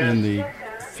his chest. In the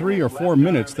 3 or 4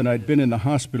 minutes that I'd been in the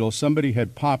hospital, somebody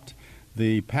had popped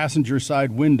the passenger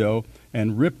side window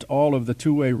and ripped all of the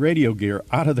two-way radio gear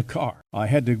out of the car. I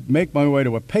had to make my way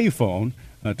to a payphone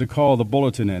to call the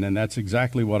bulletin in, and that's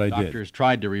exactly what I did. Doctors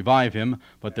tried to revive him,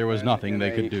 but there was nothing they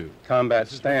could do. Combat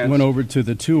stance. Went over to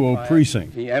the 2-0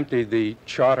 precinct. He emptied the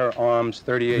Charter Arms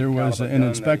 38 There was an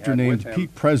inspector named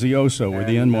Pete Prezioso with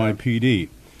the NYPD.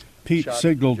 Pete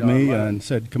signaled me and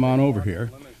said, come on over here.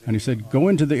 And he said, go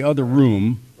into the other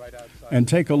room and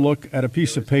take a look at a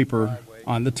piece of paper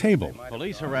on the table.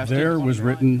 Police arrested. There was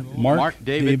written Mark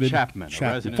David Chapman.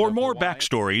 For more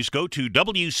backstories, go to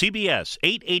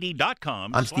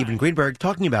WCBS880.com. I'm Stephen Greenberg,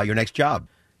 talking about your next job.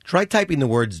 Try typing the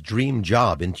words dream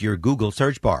job into your Google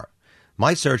search bar.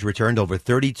 My search returned over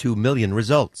 32 million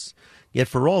results. Yet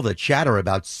for all the chatter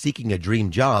about seeking a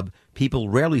dream job, people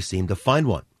rarely seem to find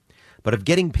one. But if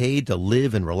getting paid to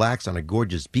live and relax on a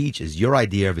gorgeous beach is your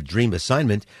idea of a dream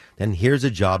assignment, then here's a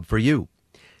job for you.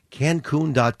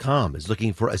 Cancun.com is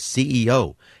looking for a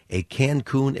CEO, a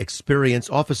Cancun Experience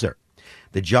Officer.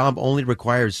 The job only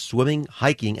requires swimming,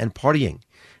 hiking, and partying,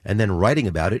 and then writing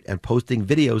about it and posting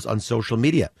videos on social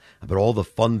media about all the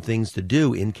fun things to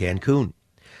do in Cancun.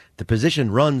 The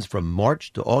position runs from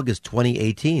March to August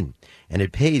 2018, and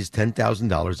it pays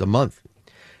 $10,000 a month.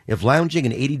 If lounging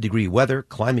in 80-degree weather,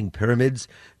 climbing pyramids,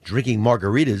 drinking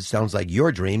margaritas sounds like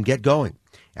your dream, get going.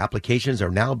 Applications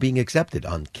are now being accepted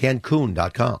on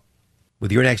Cancun.com.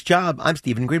 With your next job, I'm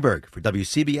Stephen Greenberg for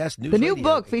WCBS News. The new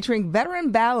book featuring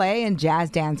veteran ballet and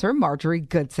jazz dancer Marjorie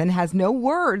Goodson has no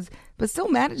words, but still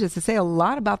manages to say a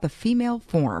lot about the female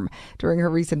form. During her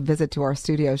recent visit to our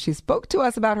studio, she spoke to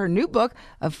us about her new book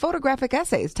of photographic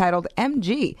essays titled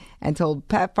MG and told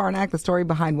Pat Farnack the story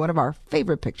behind one of our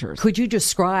favorite pictures. Could you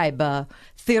describe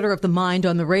Theater of the Mind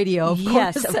on the radio?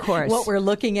 Yes, of course. What we're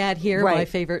looking at here, Right. my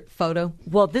favorite photo.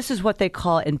 Well, this is what they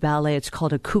call in ballet, it's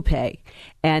called a coupe,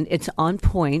 and it's on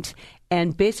point.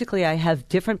 And basically, I have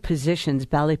different positions,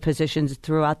 ballet positions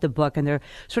throughout the book, and they're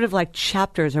sort of like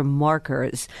chapters or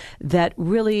markers that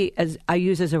really I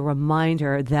use as a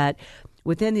reminder that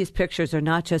within these pictures are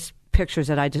not just pictures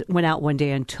that I just went out one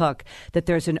day and took, that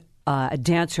there's a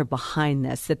dancer behind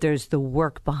this, that there's the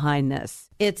work behind this.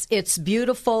 It's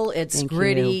beautiful, it's Thank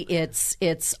gritty, you.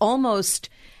 it's almost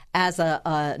as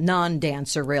a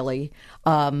non-dancer, really.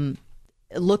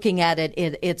 Looking at it,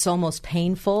 it's almost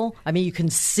painful. I mean, you can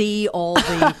see all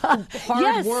the hard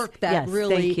Yes. work that Yes,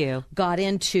 really thank you. got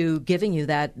into giving you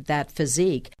that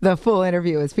physique. The full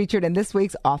interview is featured in this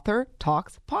week's Author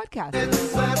Talks podcast.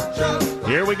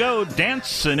 Here we go,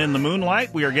 dancing in the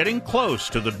moonlight. We are getting close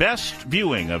to the best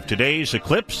viewing of today's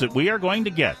eclipse that we are going to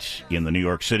get in the New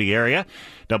York City area.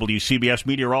 WCBS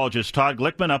meteorologist Todd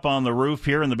Glickman up on the roof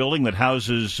here in the building that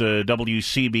houses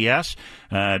WCBS.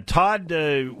 Todd,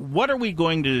 what are we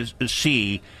going to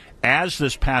see as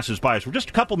this passes by us? We're just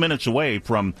a couple minutes away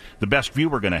from the best view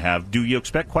we're going to have. Do you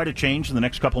expect quite a change in the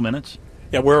next couple minutes?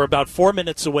 Yeah, we're about 4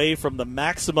 minutes away from the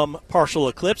maximum partial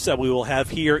eclipse that we will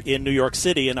have here in New York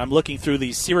City, and I'm looking through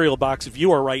the serial box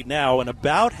viewer right now, and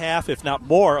about half, if not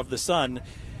more, of the sun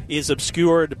is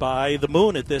obscured by the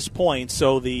moon at this point.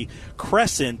 So the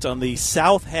crescent on the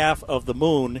south half of the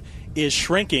moon is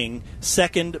shrinking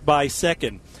second by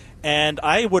second. And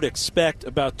I would expect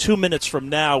about 2 minutes from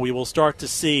now we will start to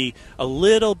see a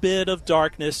little bit of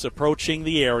darkness approaching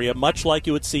the area, much like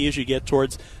you would see as you get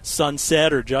towards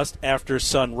sunset or just after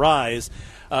sunrise.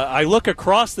 I look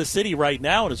across the city right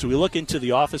now, and as we look into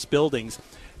the office buildings,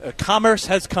 commerce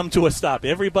has come to a stop.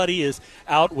 Everybody is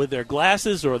out with their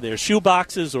glasses or their shoe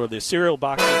boxes or their cereal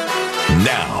boxes.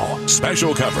 Now,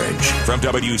 special coverage from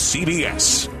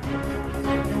WCBS.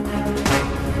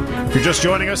 If you're just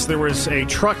joining us, there was a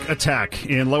truck attack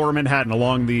in Lower Manhattan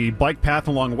along the bike path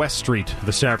along West Street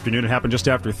this afternoon. It happened just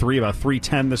after 3, about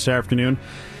 3:10 this afternoon.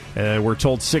 We're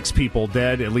told 6 people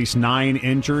dead, at least 9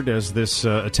 injured as this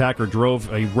attacker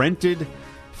drove a rented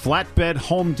flatbed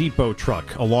Home Depot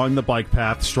truck along the bike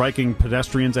path, striking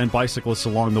pedestrians and bicyclists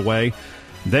along the way,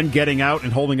 then getting out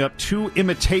and holding up 2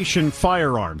 imitation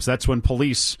firearms. That's when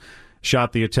police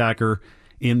shot the attacker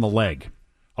in the leg.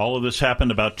 All of this happened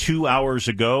about 2 hours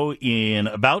ago. In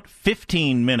about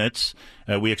 15 minutes,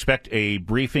 we expect a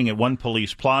briefing at One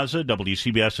Police Plaza.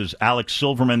 WCBS's Alex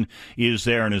Silverman is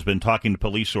there and has been talking to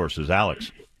police sources.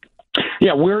 Alex.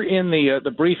 Yeah, we're in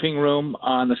the briefing room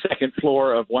on the second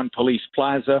floor of One Police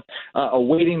Plaza,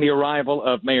 awaiting the arrival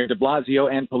of Mayor de Blasio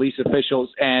and police officials.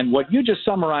 And what you just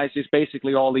summarized is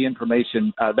basically all the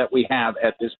information that we have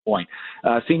at this point.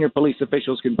 Senior police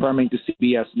officials confirming to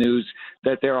CBS News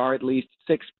that there are at least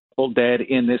 6 people dead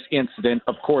in this incident.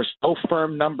 Of course, no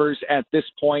firm numbers at this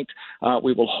point.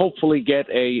 We will hopefully get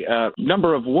a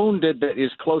number of wounded that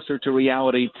is closer to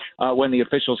reality when the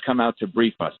officials come out to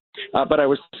brief us. But I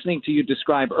was listening to you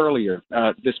describe earlier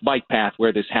this bike path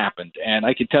where this happened, and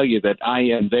I can tell you that I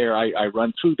am there. I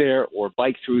run through there or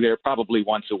bike through there probably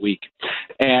once a week.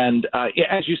 And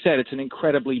as you said, it's an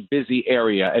incredibly busy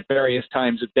area. At various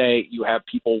times of day, you have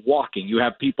people walking, you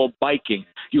have people biking,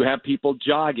 you have people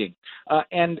jogging.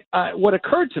 And what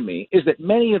occurred to me is that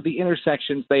many of the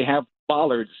intersections, they have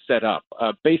bollards set up,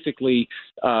 basically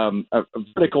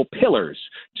vertical pillars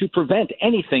to prevent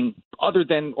anything other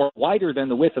than or wider than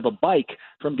the width of a bike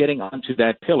from getting onto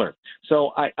that pillar.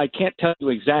 So I can't tell you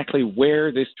exactly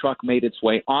where this truck made its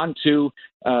way onto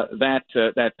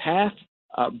that path.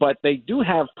 But they do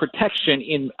have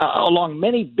protection along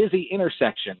many busy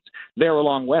intersections there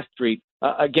along West Street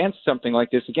against something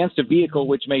like this, against a vehicle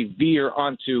which may veer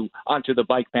onto the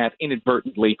bike path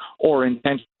inadvertently or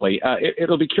intentionally.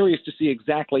 It'll be curious to see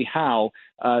exactly how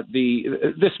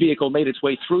this vehicle made its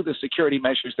way through the security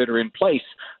measures that are in place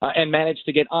and managed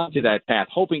to get onto that path.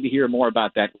 Hoping to hear more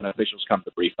about that when officials come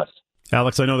to brief us.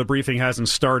 Alex, I know the briefing hasn't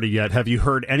started yet. Have you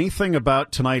heard anything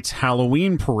about tonight's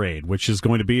Halloween parade, which is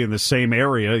going to be in the same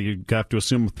area? You have to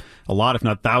assume a lot, if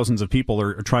not thousands of people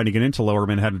are trying to get into Lower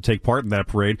Manhattan to take part in that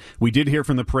parade. We did hear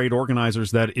from the parade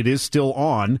organizers that it is still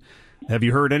on. Have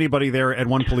you heard anybody there at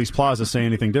One Police Plaza say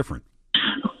anything different?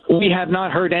 We have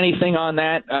not heard anything on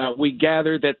that. We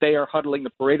gather that they are huddling, the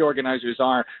parade organizers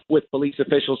are, with police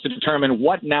officials to determine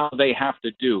what now they have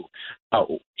to do.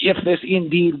 If this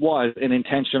indeed was an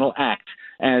intentional act,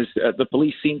 as the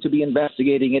police seem to be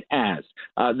investigating it as.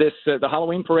 The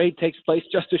Halloween parade takes place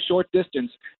just a short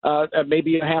distance,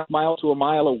 maybe a half mile to a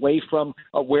mile away from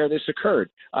where this occurred.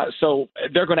 So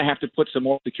they're going to have to put some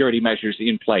more security measures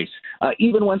in place.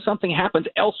 Even when something happens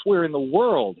elsewhere in the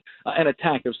world, an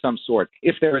attack of some sort,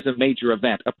 if there is a major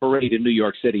event, a parade in New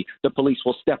York City, the police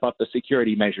will step up the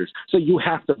security measures. So you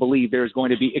have to believe there's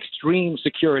going to be extreme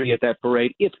security at that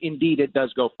parade if indeed it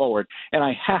does go forward. And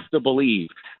I have to believe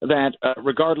that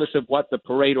regardless of what the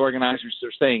parade organizers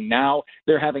are saying now,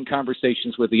 they're having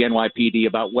conversations with the NYPD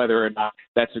about whether or not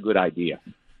that's a good idea.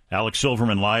 Alex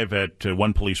Silverman live at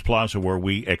One Police Plaza, where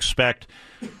we expect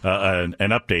an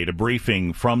update, a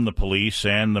briefing from the police,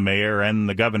 and the mayor and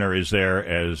the governor is there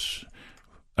as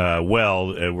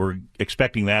well. We're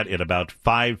expecting that at about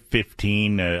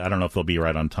 5:15. I don't know if they'll be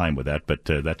right on time with that, but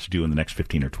that's due in the next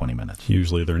 15 or 20 minutes.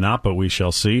 Usually they're not, but we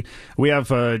shall see. We have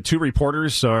two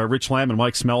reporters, Rich Lamb and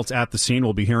Mike Smeltz, at the scene.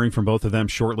 We'll be hearing from both of them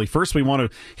shortly. First, we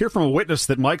want to hear from a witness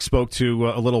that Mike spoke to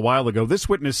a little while ago. This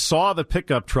witness saw the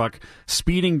pickup truck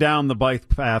speeding down the bike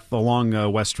path along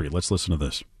West Street. Let's listen to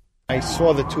this. I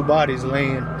saw the two bodies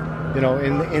laying,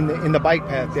 in the bike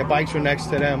path. Their bikes were next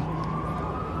to them.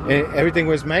 Everything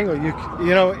was mangled.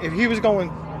 If he was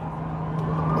going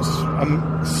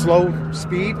slow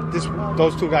speed,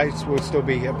 those two guys would still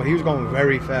be here. But he was going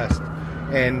very fast,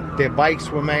 and their bikes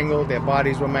were mangled, their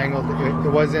bodies were mangled.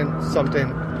 It wasn't something,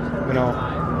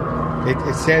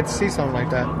 It's sad to see something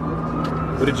like that.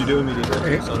 What did you do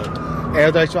immediately?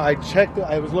 As I checked,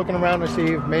 I was looking around to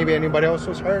see if maybe anybody else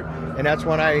was hurt, and that's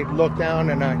when I looked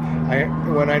down, and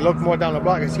when I looked more down the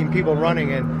block, I seen people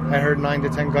running, and I heard 9 to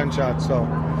 10 gunshots. So,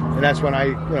 and that's when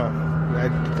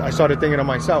I started thinking to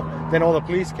myself. Then all the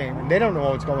police came, and they don't know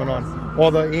what's going on. All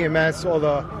the EMS, all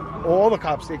the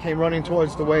cops, they came running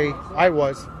towards the way I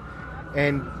was,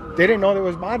 and they didn't know there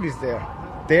was bodies there.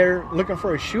 They're looking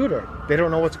for a shooter. They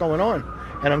don't know what's going on.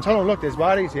 And I'm telling them, look, there's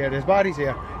bodies here.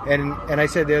 And I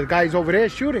said, the guy's over there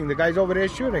shooting. The guy's over there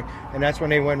shooting. And that's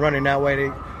when they went running that way.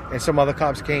 And some other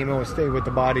cops came and stayed with the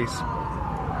bodies.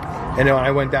 And then I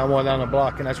went down the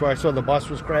block, and that's where I saw the bus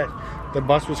was crashed. The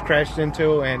bus was crashed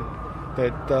into, and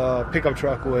the pickup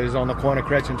truck was on the corner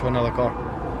crashed into another car.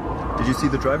 Did you see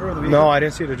the driver of the vehicle? No, I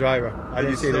didn't see the driver. I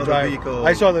didn't see the driver. Vehicle?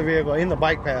 I saw the vehicle in the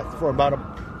bike path for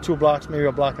about 2 blocks, maybe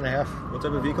a block and a half. What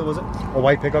type of vehicle was it? A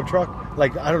white pickup truck.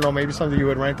 Like, I don't know, maybe something you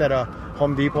would rent at a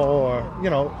Home Depot, or,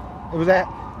 it was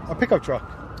a pickup truck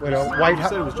with a white... You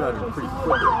said it was driving pretty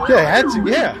quickly. Yeah, it had to,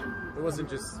 yeah. It wasn't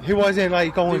just... He wasn't,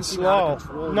 like, going slow.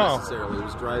 No. Necessarily. It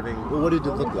was driving... Well, what did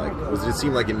it look like? Did it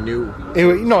seem like it knew...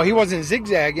 No, he wasn't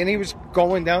zigzagging. He was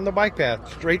going down the bike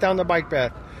path, straight down the bike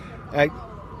path.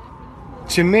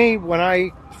 To me,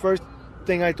 first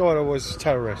thing I thought it was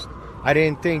terrorist. I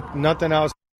didn't think nothing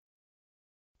else.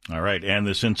 All right, and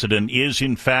this incident is,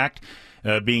 in fact,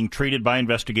 being treated by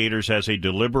investigators as a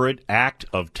deliberate act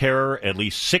of terror. At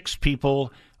least 6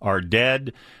 people are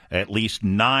dead. At least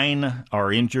 9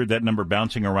 are injured. That number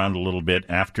bouncing around a little bit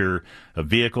after a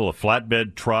vehicle, a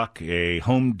flatbed truck, a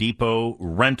Home Depot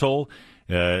rental,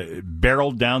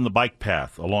 barreled down the bike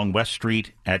path along West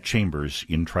Street at Chambers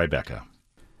in Tribeca.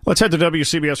 Let's head to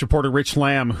WCBS reporter Rich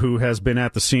Lamb, who has been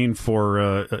at the scene for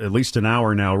at least an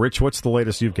hour now. Rich, what's the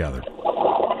latest you've gathered?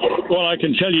 Well, I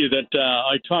can tell you that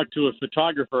I talked to a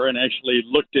photographer and actually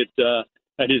looked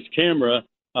at his camera.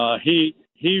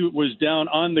 He was down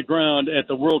on the ground at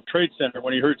the World Trade Center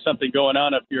when he heard something going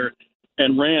on up here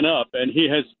and ran up. And he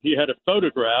had a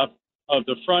photograph of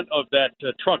the front of that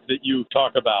truck that you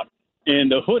talk about.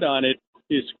 And the hood on it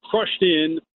is crushed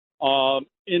in.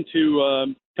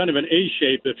 into kind of an A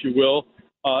shape, if you will.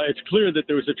 It's clear that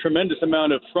there was a tremendous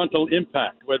amount of frontal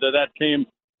impact, whether that came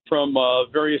from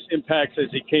various impacts as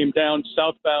he came down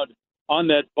southbound on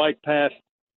that bike path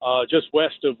just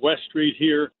west of West Street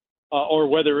here, or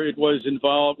whether it was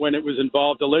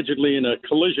involved allegedly in a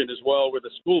collision as well with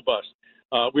a school bus.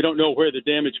 We don't know where the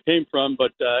damage came from,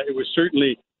 but it was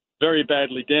certainly very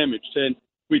badly damaged. And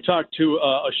we talked to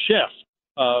a chef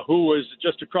who was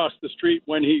just across the street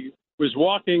when he was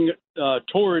walking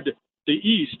toward the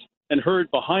east and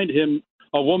heard behind him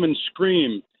a woman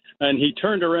scream. And he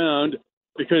turned around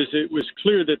because it was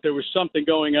clear that there was something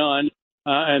going on.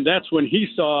 And that's when he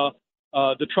saw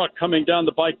the truck coming down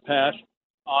the bike path.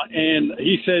 And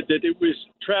he said that it was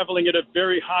traveling at a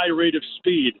very high rate of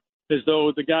speed, as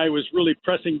though the guy was really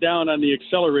pressing down on the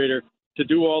accelerator to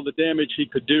do all the damage he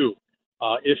could do.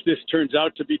 If this turns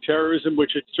out to be terrorism,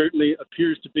 which it certainly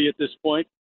appears to be at this point,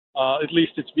 at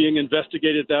least it's being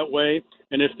investigated that way.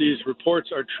 And if these reports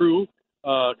are true,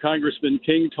 Congressman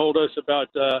King told us about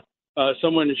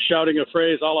someone shouting a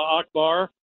phrase, Allah Akbar.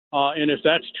 And if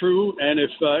that's true, and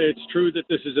if it's true that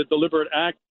this is a deliberate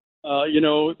act,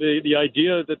 the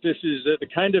idea that this is the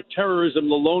kind of terrorism,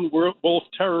 the lone wolf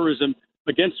terrorism,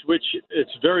 against which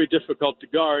it's very difficult to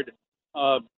guard,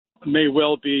 may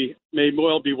well be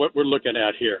what we're looking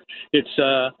at here. It's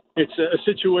a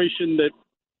situation that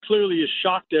clearly has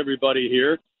shocked everybody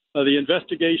here. The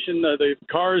investigation,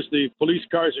 the police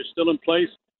cars are still in place.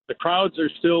 The crowds are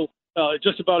still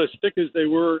just about as thick as they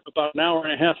were about an hour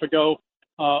and a half ago,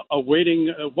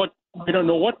 awaiting we don't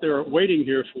know what they're waiting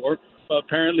here for.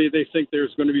 Apparently, they think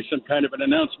there's going to be some kind of an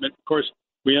announcement. Of course,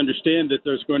 we understand that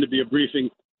there's going to be a briefing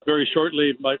very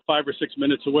shortly, about 5 or 6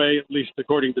 minutes away, at least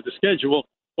according to the schedule,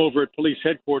 over at police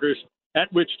headquarters,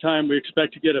 at which time we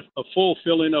expect to get a full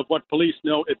fill-in of what police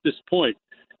know at this point.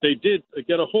 They did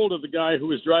get a hold of the guy who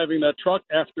was driving that truck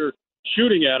after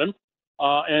shooting at him,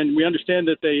 and we understand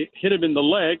that they hit him in the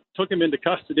leg, took him into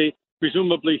custody.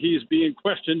 Presumably he's being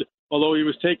questioned, although he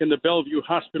was taken to Bellevue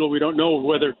Hospital. We don't know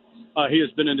whether he has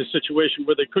been in a situation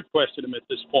where they could question him at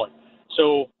this point.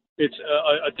 So it's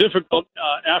a difficult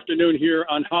afternoon here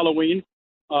on Halloween.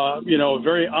 A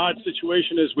very odd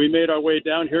situation as we made our way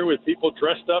down here with people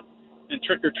dressed up in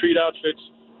trick-or-treat outfits.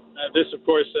 This, of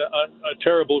course, a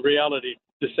terrible reality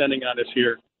descending on us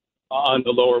here on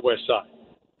the Lower West Side.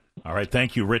 All right.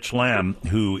 Thank you, Rich Lamb,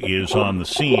 who is on the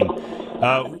scene.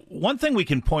 One thing we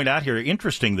can point out here,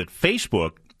 interesting, that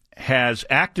Facebook has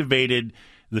activated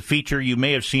the feature. You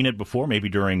may have seen it before, maybe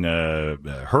during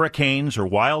hurricanes or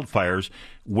wildfires,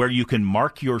 where you can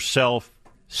mark yourself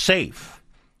safe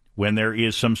when there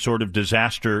is some sort of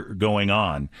disaster going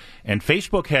on. And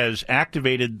Facebook has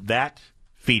activated that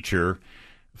feature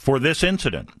for this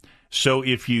incident. So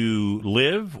if you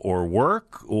live or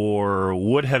work or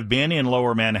would have been in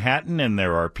Lower Manhattan and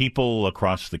there are people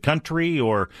across the country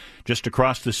or just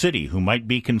across the city who might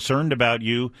be concerned about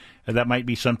you, that might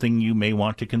be something you may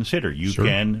want to consider. You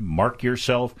can mark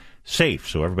yourself safe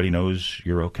so everybody knows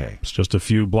you're okay. It's just a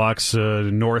few blocks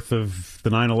north of the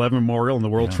 9/11 Memorial and the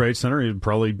World Trade Center.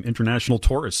 Probably international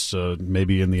tourists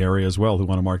maybe in the area as well who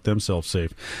want to mark themselves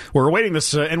safe. We're awaiting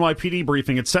this NYPD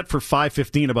briefing. It's set for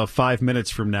 5:15, about 5 minutes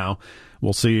from now.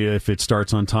 We'll see if it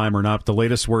starts on time or not. The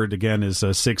latest word, again, is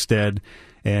 6 dead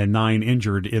and 9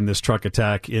 injured in this truck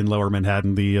attack in Lower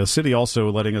Manhattan. The city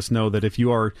also letting us know that if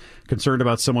you are concerned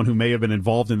about someone who may have been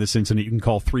involved in this incident, you can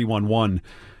call 311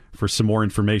 for some more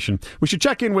information. We should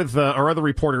check in with our other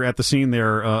reporter at the scene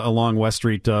there along West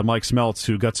Street, Mike Smeltz,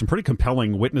 who got some pretty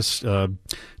compelling witness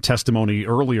testimony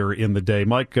earlier in the day.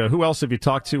 Mike, who else have you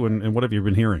talked to and what have you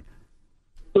been hearing?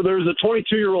 So there's a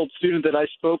 22-year-old student that I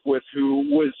spoke with who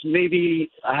was maybe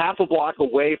a half a block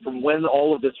away from when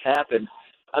all of this happened.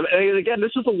 And again,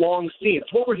 this is a long scene.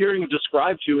 What we're hearing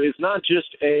described to is not just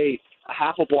a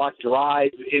half a block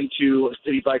drive into a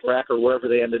city bike rack or wherever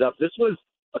they ended up. This was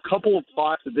a couple of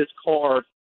blocks of this car,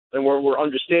 and we're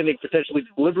understanding potentially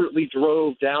deliberately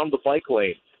drove down the bike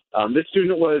lane. This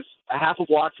student was a half a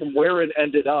block from where it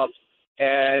ended up,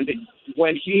 and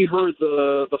when he heard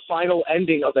the final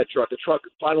ending of that truck, the truck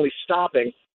finally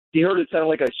stopping, he heard it sound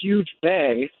like a huge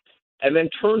bang, and then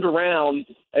turned around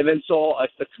and then saw a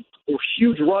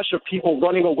huge rush of people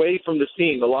running away from the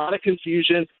scene. A lot of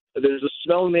confusion. There's a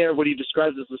smell in there, what he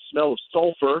describes as the smell of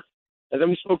sulfur. And then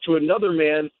we spoke to another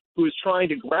man who was trying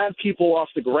to grab people off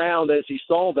the ground as he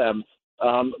saw them.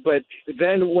 But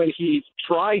then when he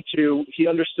tried to, he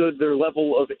understood their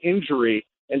level of injury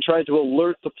and tried to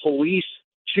alert the police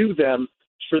to them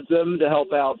for them to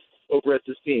help out over at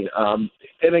the scene.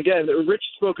 And again, Rich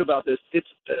spoke about this. It's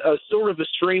a sort of a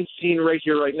strange scene right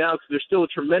here, right now, because there's still a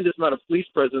tremendous amount of police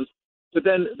presence. But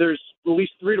then there's at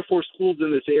least 3 to 4 schools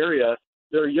in this area.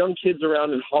 There are young kids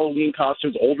around in Halloween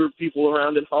costumes, older people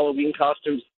around in Halloween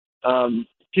costumes,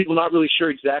 people not really sure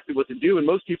exactly what to do. And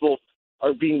most people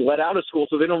are being let out of school,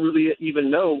 so they don't really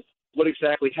even know what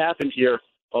exactly happened here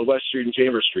on West Street and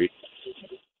Chambers Street.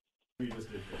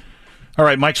 All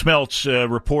right, Mike Smeltz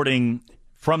reporting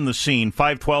from the scene,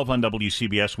 5:12 on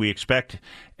WCBS. We expect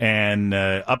an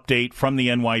update from the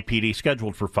NYPD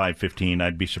scheduled for 5:15.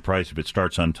 I'd be surprised if it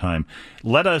starts on time.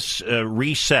 Let us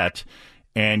reset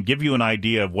and give you an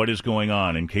idea of what is going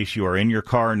on in case you are in your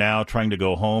car now trying to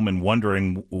go home and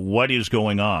wondering what is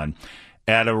going on.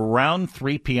 At around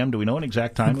 3 p.m., do we know an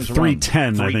exact time? It was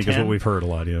 3:10, I think, is what we've heard a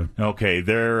lot, yeah. Okay,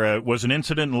 there was an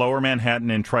incident in Lower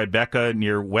Manhattan in Tribeca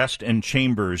near West and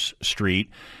Chambers Street.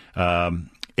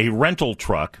 A rental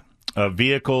truck, a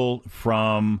vehicle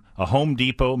from a Home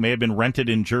Depot, may have been rented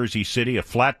in Jersey City, a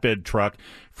flatbed truck,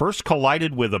 first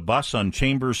collided with a bus on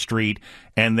Chambers Street,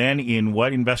 and then in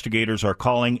what investigators are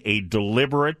calling a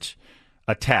deliberate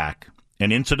attack,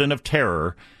 an incident of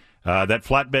terror. That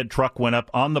flatbed truck went up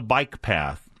on the bike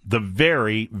path, the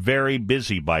very, very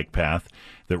busy bike path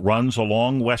that runs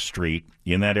along West Street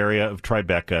in that area of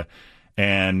Tribeca,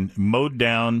 and mowed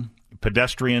down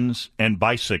pedestrians and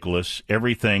bicyclists,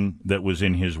 everything that was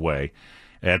in his way.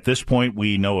 At this point,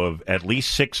 we know of at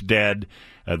least 6 dead.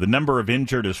 The number of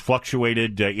injured has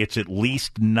fluctuated. It's at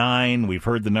least 9. We've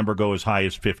heard the number go as high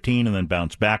as 15 and then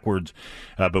bounce backwards.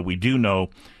 But we do know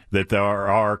that there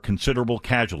are considerable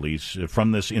casualties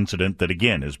from this incident that,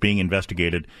 again, is being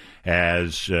investigated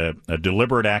as a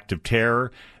deliberate act of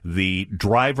terror. The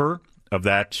driver of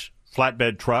that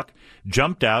flatbed truck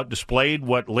jumped out, displayed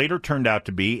what later turned out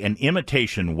to be an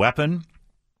imitation weapon.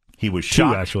 He was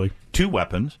shot. 2, actually. 2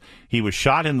 weapons. He was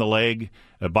shot in the leg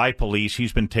by police.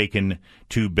 He's been taken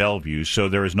to Bellevue. So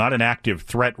there is not an active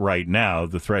threat right now.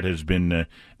 The threat has been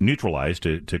neutralized,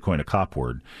 to coin a cop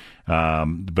word.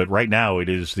 But right now it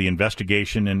is the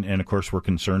investigation, and of course we're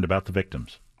concerned about the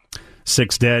victims.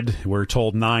 6 dead. We're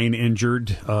told 9 injured.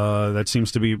 That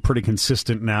seems to be pretty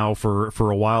consistent now for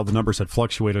a while. The numbers had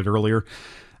fluctuated earlier.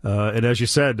 And as you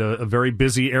said, a very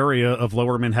busy area of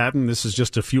Lower Manhattan. This is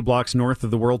just a few blocks north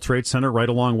of the World Trade Center, right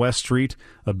along West Street.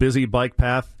 A busy bike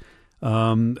path,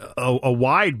 a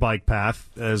wide bike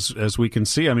path, as we can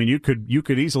see. I mean, you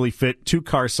could easily fit 2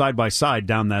 cars side by side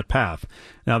down that path.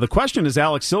 Now, the question, as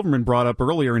Alex Silverman brought up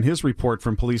earlier in his report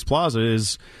from Police Plaza,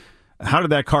 is how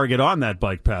did that car get on that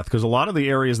bike path? Because a lot of the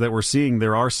areas that we're seeing,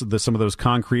 there are some of those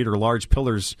concrete or large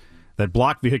pillars that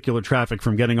block vehicular traffic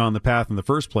from getting on the path in the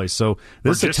first place. So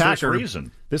this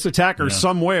attacker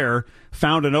somewhere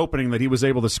found an opening that he was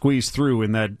able to squeeze through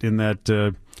in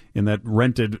that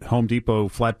rented Home Depot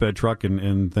flatbed truck,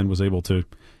 and then was able to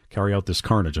carry out this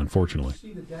carnage, unfortunately.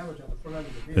 See the damage on the front end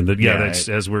of the vehicle.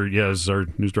 And as our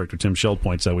news director Tim Scheld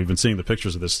points out, we've been seeing the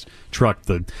pictures of this truck.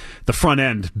 The front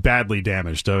end badly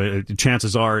damaged.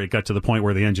 Chances are it got to the point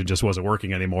where the engine just wasn't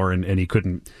working anymore, and he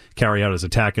couldn't carry out his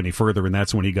attack any further, and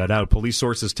that's when he got out. Police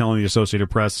sources telling the Associated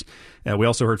Press. We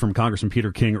also heard from Congressman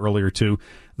Peter King earlier, too.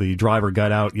 The driver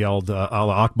got out, yelled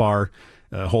Allah Akbar,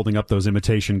 holding up those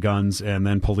imitation guns, and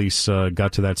then police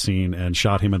got to that scene and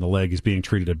shot him in the leg. He's being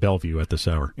treated at Bellevue at this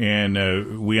hour.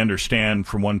 And we understand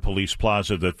from One Police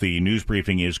Plaza that the news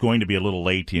briefing is going to be a little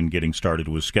late in getting started.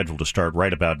 It was scheduled to start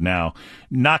right about now.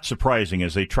 Not surprising,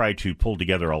 as they try to pull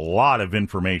together a lot of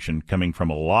information coming from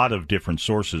a lot of different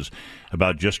sources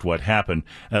about just what happened.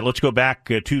 Let's go back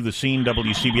to the scene.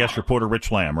 WCBS reporter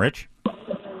Rich Lamb. Rich?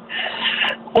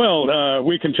 Well,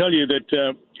 we can tell you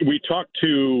that we talked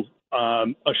to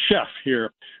a chef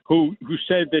here who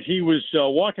said that he was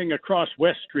walking across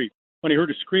West Street when he heard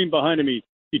a scream behind him.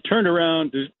 He turned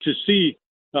around to see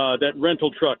that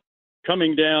rental truck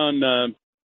coming down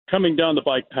the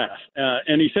bike path,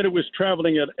 and he said it was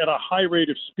traveling at a high rate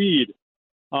of speed.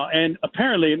 And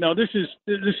apparently, now this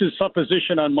is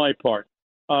supposition on my part.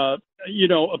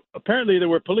 Apparently there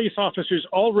were police officers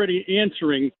already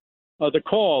answering the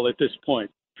call at this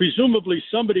point. Presumably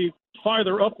somebody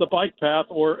farther up the bike path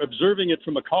or observing it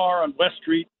from a car on West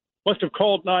Street must have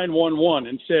called 911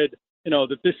 and said,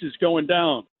 that this is going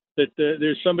down, that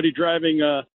there's somebody driving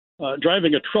a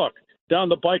truck down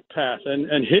the bike path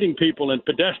and hitting people, and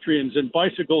pedestrians and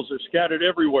bicycles are scattered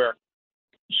everywhere.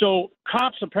 So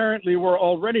cops apparently were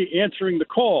already answering the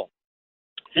call,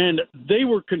 and they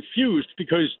were confused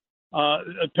because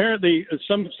apparently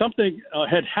something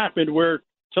had happened where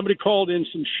somebody called in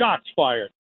some shots fired.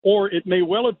 Or it may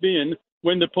well have been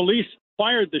when the police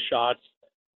fired the shots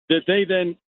that they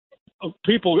then,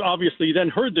 people obviously then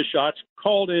heard the shots,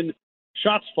 called in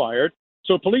shots fired.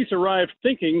 So police arrived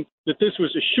thinking that this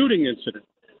was a shooting incident.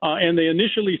 And they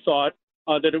initially thought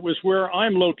that it was where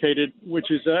I'm located,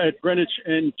 which is at Greenwich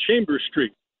and Chambers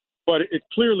Street. But it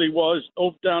clearly was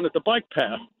over down at the bike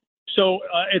path. So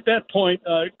at that point,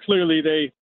 clearly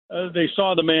they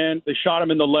saw the man. They shot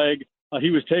him in the leg. He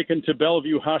was taken to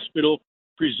Bellevue Hospital.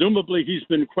 Presumably, he's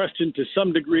been questioned to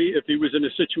some degree if he was in a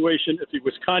situation, if he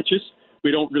was conscious.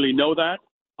 We don't really know that.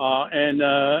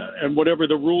 And whatever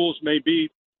the rules may be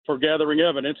for gathering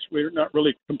evidence, we're not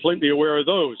really completely aware of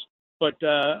those. But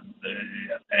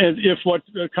and if what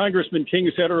Congressman King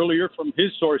said earlier from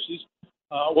his sources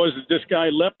was that this guy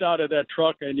leapt out of that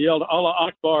truck and yelled Allah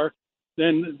Akbar,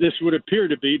 then this would appear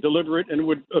to be deliberate and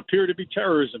would appear to be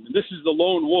terrorism. And this is the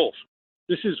lone wolf.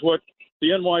 This is what the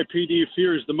NYPD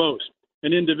fears the most.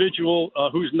 An individual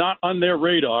who's not on their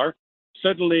radar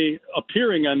suddenly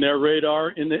appearing on their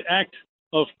radar in the act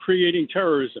of creating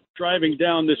terrorism, driving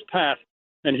down this path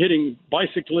and hitting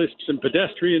bicyclists and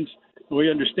pedestrians. We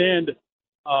understand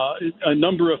a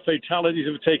number of fatalities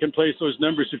have taken place. Those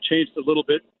numbers have changed a little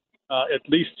bit, at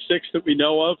least 6 that we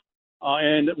know of.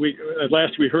 And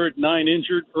last we heard 9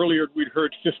 injured. Earlier we'd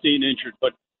heard 15 injured.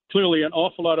 But clearly an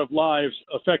awful lot of lives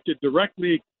affected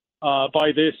directly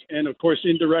by this. And, of course,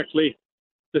 indirectly,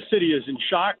 the city is in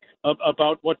shock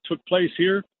about what took place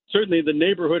here. Certainly the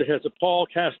neighborhood has a pall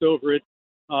cast over it.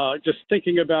 Just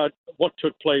thinking about what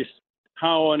took place,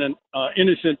 how on an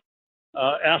innocent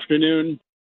afternoon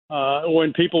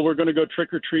when people were going to go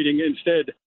trick-or-treating,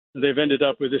 instead they've ended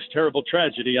up with this terrible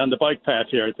tragedy on the bike path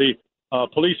here. The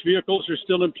police vehicles are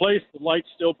still in place, the lights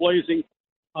still blazing.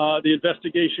 The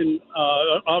investigation,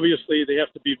 obviously, they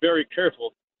have to be very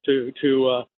careful to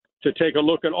take a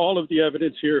look at all of the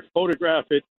evidence here, photograph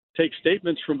it, take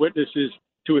statements from witnesses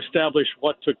to establish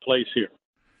what took place here.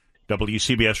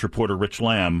 WCBS reporter Rich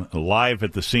Lamb live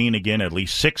at the scene again. At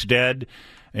least 6 dead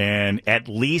and at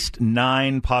least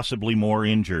 9 possibly more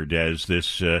injured as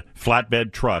this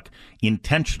flatbed truck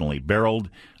intentionally barreled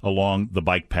along the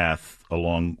bike path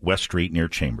along West Street near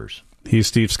Chambers. He's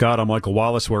Steve Scott. I'm Michael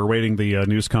Wallace. We're awaiting the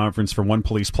news conference from One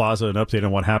Police Plaza, an update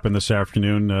on what happened this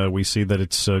afternoon. We see that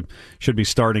it's should be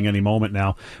starting any moment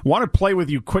now. I want to play with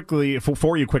you quickly,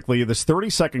 for you quickly, this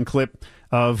 30-second clip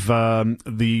of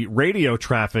the radio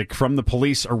traffic from the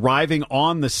police arriving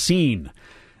on the scene.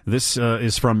 This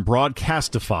is from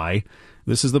Broadcastify.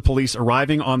 This is the police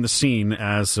arriving on the scene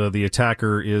as the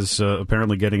attacker is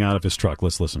apparently getting out of his truck.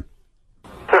 Let's listen.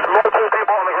 There's multiple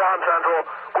people on the ground, Central.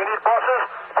 We need buses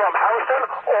from Houston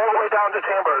all the way down to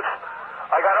Chambers.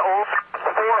 I got 4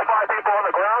 or 5 people on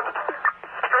the ground.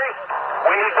 Street.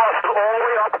 We need buses all the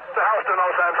way up to Houston,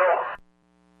 Central.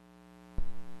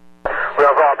 We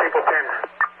have people pinned.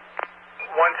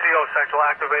 1 CO Central,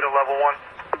 activated level 1.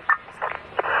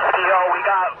 CO,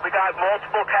 we got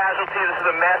multiple casualties. This is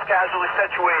a mass casualty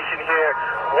situation here.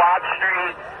 Watt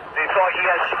Street. They thought he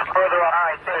has further. All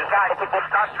right, there's multiple.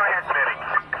 Stop transmitting.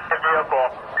 Vehicle.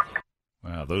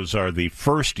 Wow, those are the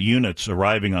first units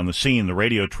arriving on the scene, the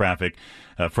radio traffic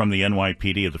from the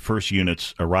NYPD of the first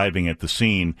units arriving at the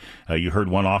scene. You heard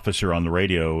one officer on the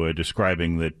radio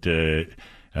describing that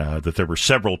there were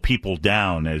several people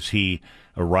down as he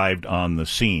arrived on the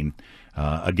scene.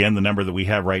 Again, the number that we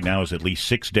have right now is at least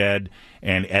 6 dead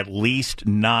and at least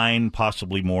 9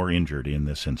 possibly more injured in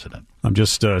this incident. I'm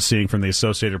just seeing from the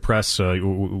Associated Press,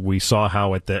 we saw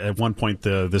how at one point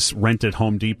this rented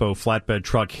Home Depot flatbed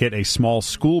truck hit a small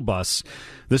school bus.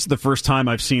 This is the first time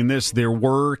I've seen this. There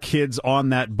were kids on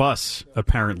that bus,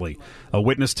 apparently. A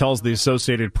witness tells the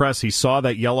Associated Press he saw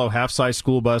that yellow half-size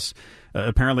school bus.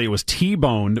 Apparently it was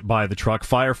T-boned by the truck.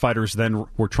 Firefighters then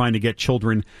were trying to get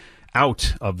children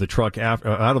out of the truck, out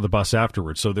of the bus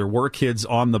afterwards. So there were kids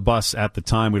on the bus at the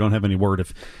time. We don't have any word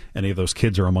if any of those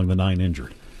kids are among the 9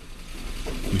 injured.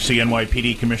 You see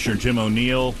NYPD Commissioner Jim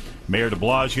O'Neill, Mayor de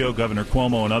Blasio, Governor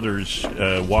Cuomo, and others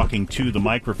walking to the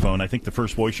microphone. I think the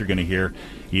first voice you're going to hear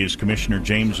is Commissioner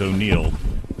James O'Neill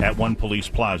at One Police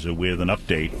Plaza with an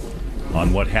update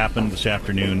on what happened this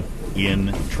afternoon in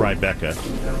Tribeca.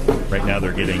 Right now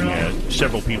they're getting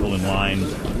several people in line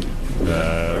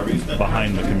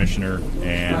behind the commissioner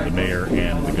and the mayor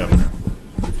and the governor.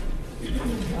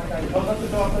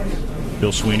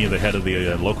 Bill Sweeney, the head of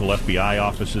the local FBI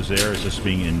office, is there. Is this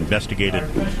being investigated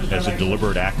as a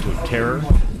deliberate act of terror?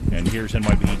 And here's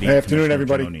NYPD. Good afternoon,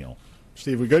 everybody. O'Neill.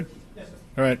 Steve, we good?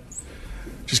 All right.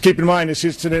 Just keep in mind, this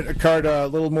incident occurred a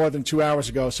little more than 2 hours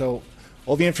ago, so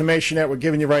all the information that we're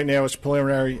giving you right now is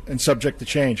preliminary and subject to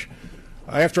change.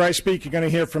 After I speak, you're going to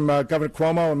hear from Governor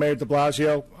Cuomo and Mayor de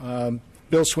Blasio.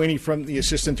 Bill Sweeney, from the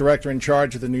Assistant Director in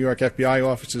charge of the New York FBI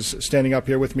office, is standing up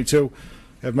here with me, too.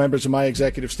 We have members of my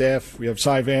executive staff. We have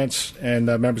Cy Vance and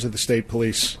members of the state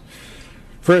police.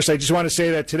 First, I just want to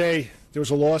say that today there was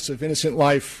a loss of innocent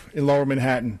life in Lower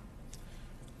Manhattan.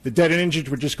 The dead and injured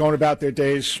were just going about their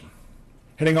days,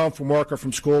 heading home from work or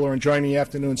from school or enjoying the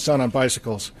afternoon sun on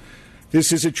bicycles.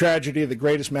 This is a tragedy of the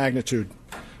greatest magnitude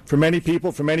for many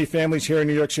people, for many families here in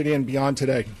New York City and beyond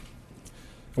today.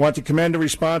 I want to commend the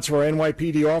response of our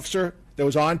NYPD officer that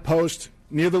was on post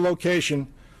near the location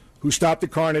who stopped the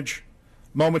carnage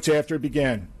moments after it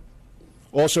began.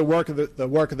 Also, the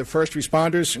work of the first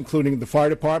responders, including the fire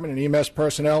department and EMS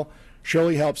personnel,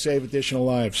 surely helped save additional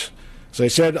lives. As I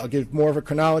said, I'll give more of a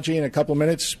chronology in a couple of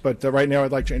minutes, but right now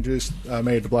I'd like to introduce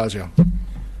Mayor de Blasio.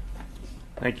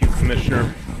 Thank you,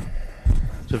 Commissioner.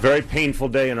 It's a very painful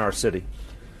day in our city.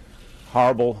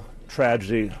 Horrible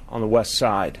tragedy on the West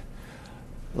Side.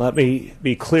 Let me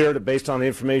be clear that based on the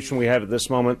information we have at this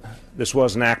moment, this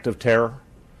was an act of terror,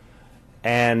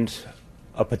 and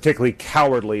a particularly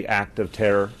cowardly act of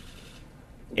terror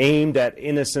aimed at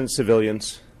innocent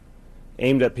civilians,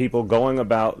 aimed at people going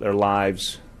about their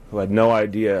lives who had no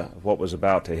idea of what was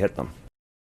about to hit them.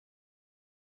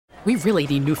 We really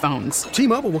need new phones.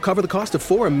 T-Mobile will cover the cost of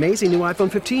 4 amazing new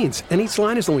iPhone 15s, and each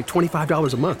line is only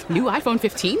 $25 a month. New iPhone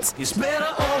 15s? It's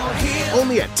better over here.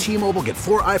 Only at T-Mobile, get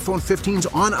 4 iPhone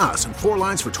 15s on us and 4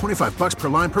 lines for $25 per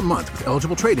line per month with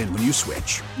eligible trade-in when you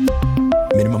switch.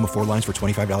 Minimum of 4 lines for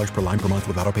 $25 per line per month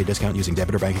with autopay discount using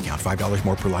debit or bank account. $5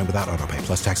 more per line without autopay,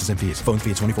 plus taxes and fees. Phone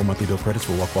fee at 24 monthly bill credits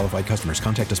for well-qualified customers.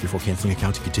 Contact us before canceling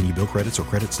account to continue bill credits or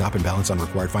credit stop and balance on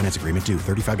required finance agreement due.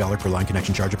 $35 per line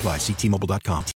connection charge applies. See T-Mobile.com.